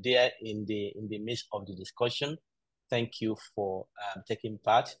you were there in the midst of the discussion. Thank you for taking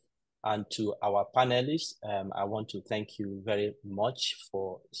part. And to our panelists, I want to thank you very much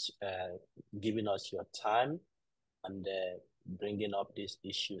for giving us your time and bringing up these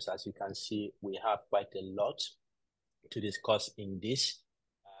issues. As you can see, we have quite a lot to discuss in this.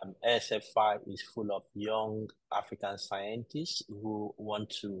 ASFI is full of young African scientists who want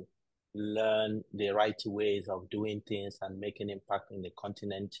to learn the right ways of doing things and making impact in the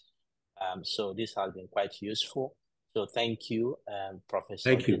continent. So this has been quite useful. So thank you,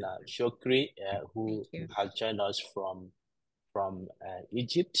 Professor Dina Shokri, who has joined us from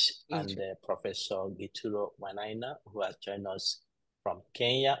Egypt, and Professor Gituro Wanaina, who has joined us from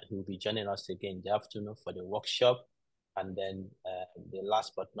Kenya. He will be joining us again in the afternoon for the workshop. And then the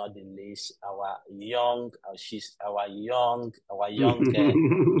last but not the least, our young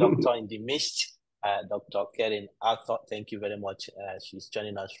doctor in the midst, Dr. Karen Arthur. Thank you very much. She's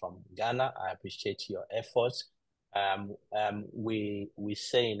joining us from Ghana. I appreciate your efforts. We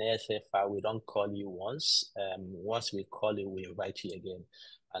say in ASFI, we don't call you once. Once we call you, we invite you again.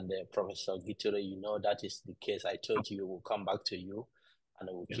 And Professor Gituro, you know that is the case. I told you we'll come back to you, and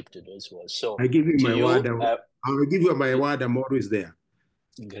I will keep to those words. So I give you my word. I will give you my word. I'm always there.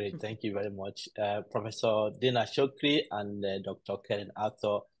 Great, thank you very much, Professor Dina Shokri and Dr. Karen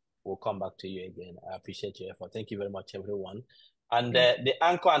Arthur. Will come back to you again. I appreciate your effort. Thank you very much, everyone. And the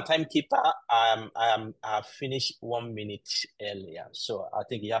anchor and timekeeper, I finished 1 minute earlier, so I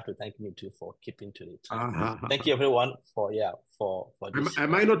think you have to thank me too for keeping to the time. Thank you, everyone, for this. I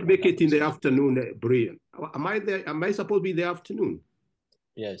might not make it in the afternoon, Brian. Am I there? Am I supposed to be in the afternoon?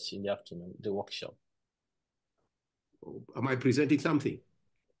 Yes, in the afternoon, the workshop. Am I presenting something?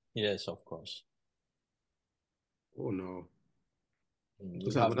 Yes, of course. Oh no.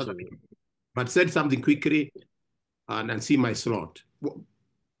 You have to. But said something quickly and see my slot.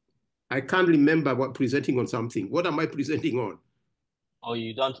 I can't remember what presenting on something. What am I presenting on? Oh,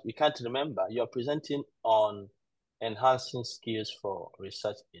 you can't remember. You're presenting on enhancing skills for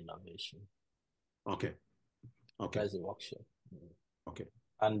research innovation. Okay. Okay. That's the workshop. Okay.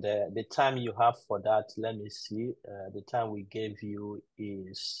 And the time you have for that, let me see. The time we gave you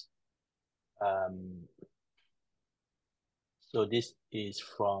is, so this is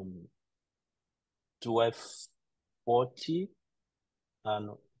from 12:40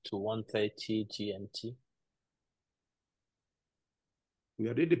 and to 1:30 GMT. We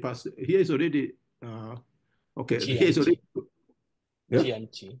already passed. Here is already, okay. GMT. Here is already. Yeah.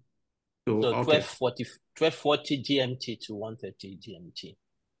 GMT. So okay. 12:40 GMT to 1:30 GMT.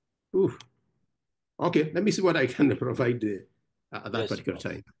 Oof. Okay, let me see what I can provide at that particular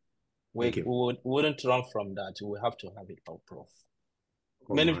time. We wouldn't run from that. We have to have it out, Prof.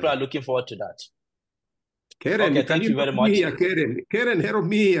 Oh, many people are looking forward to that. Karen, okay, thank you very much. Here, Karen, help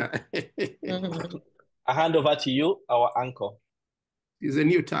me here. I hand over to you, our anchor. He's a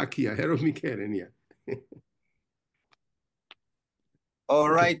new tack here. Help me, Karen, here. All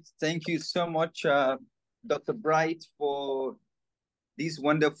right. Thank you so much, Dr. Bright, for this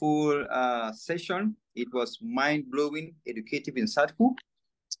wonderful session. It was mind-blowing, educative, insightful.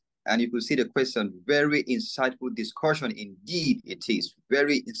 And you could see the question, very insightful discussion. Indeed, it is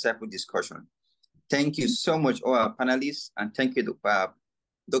very insightful discussion. Thank you so much, all our panelists, and thank you,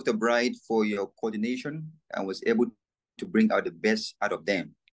 Dr. Bright, for your coordination and was able to bring out the best out of them.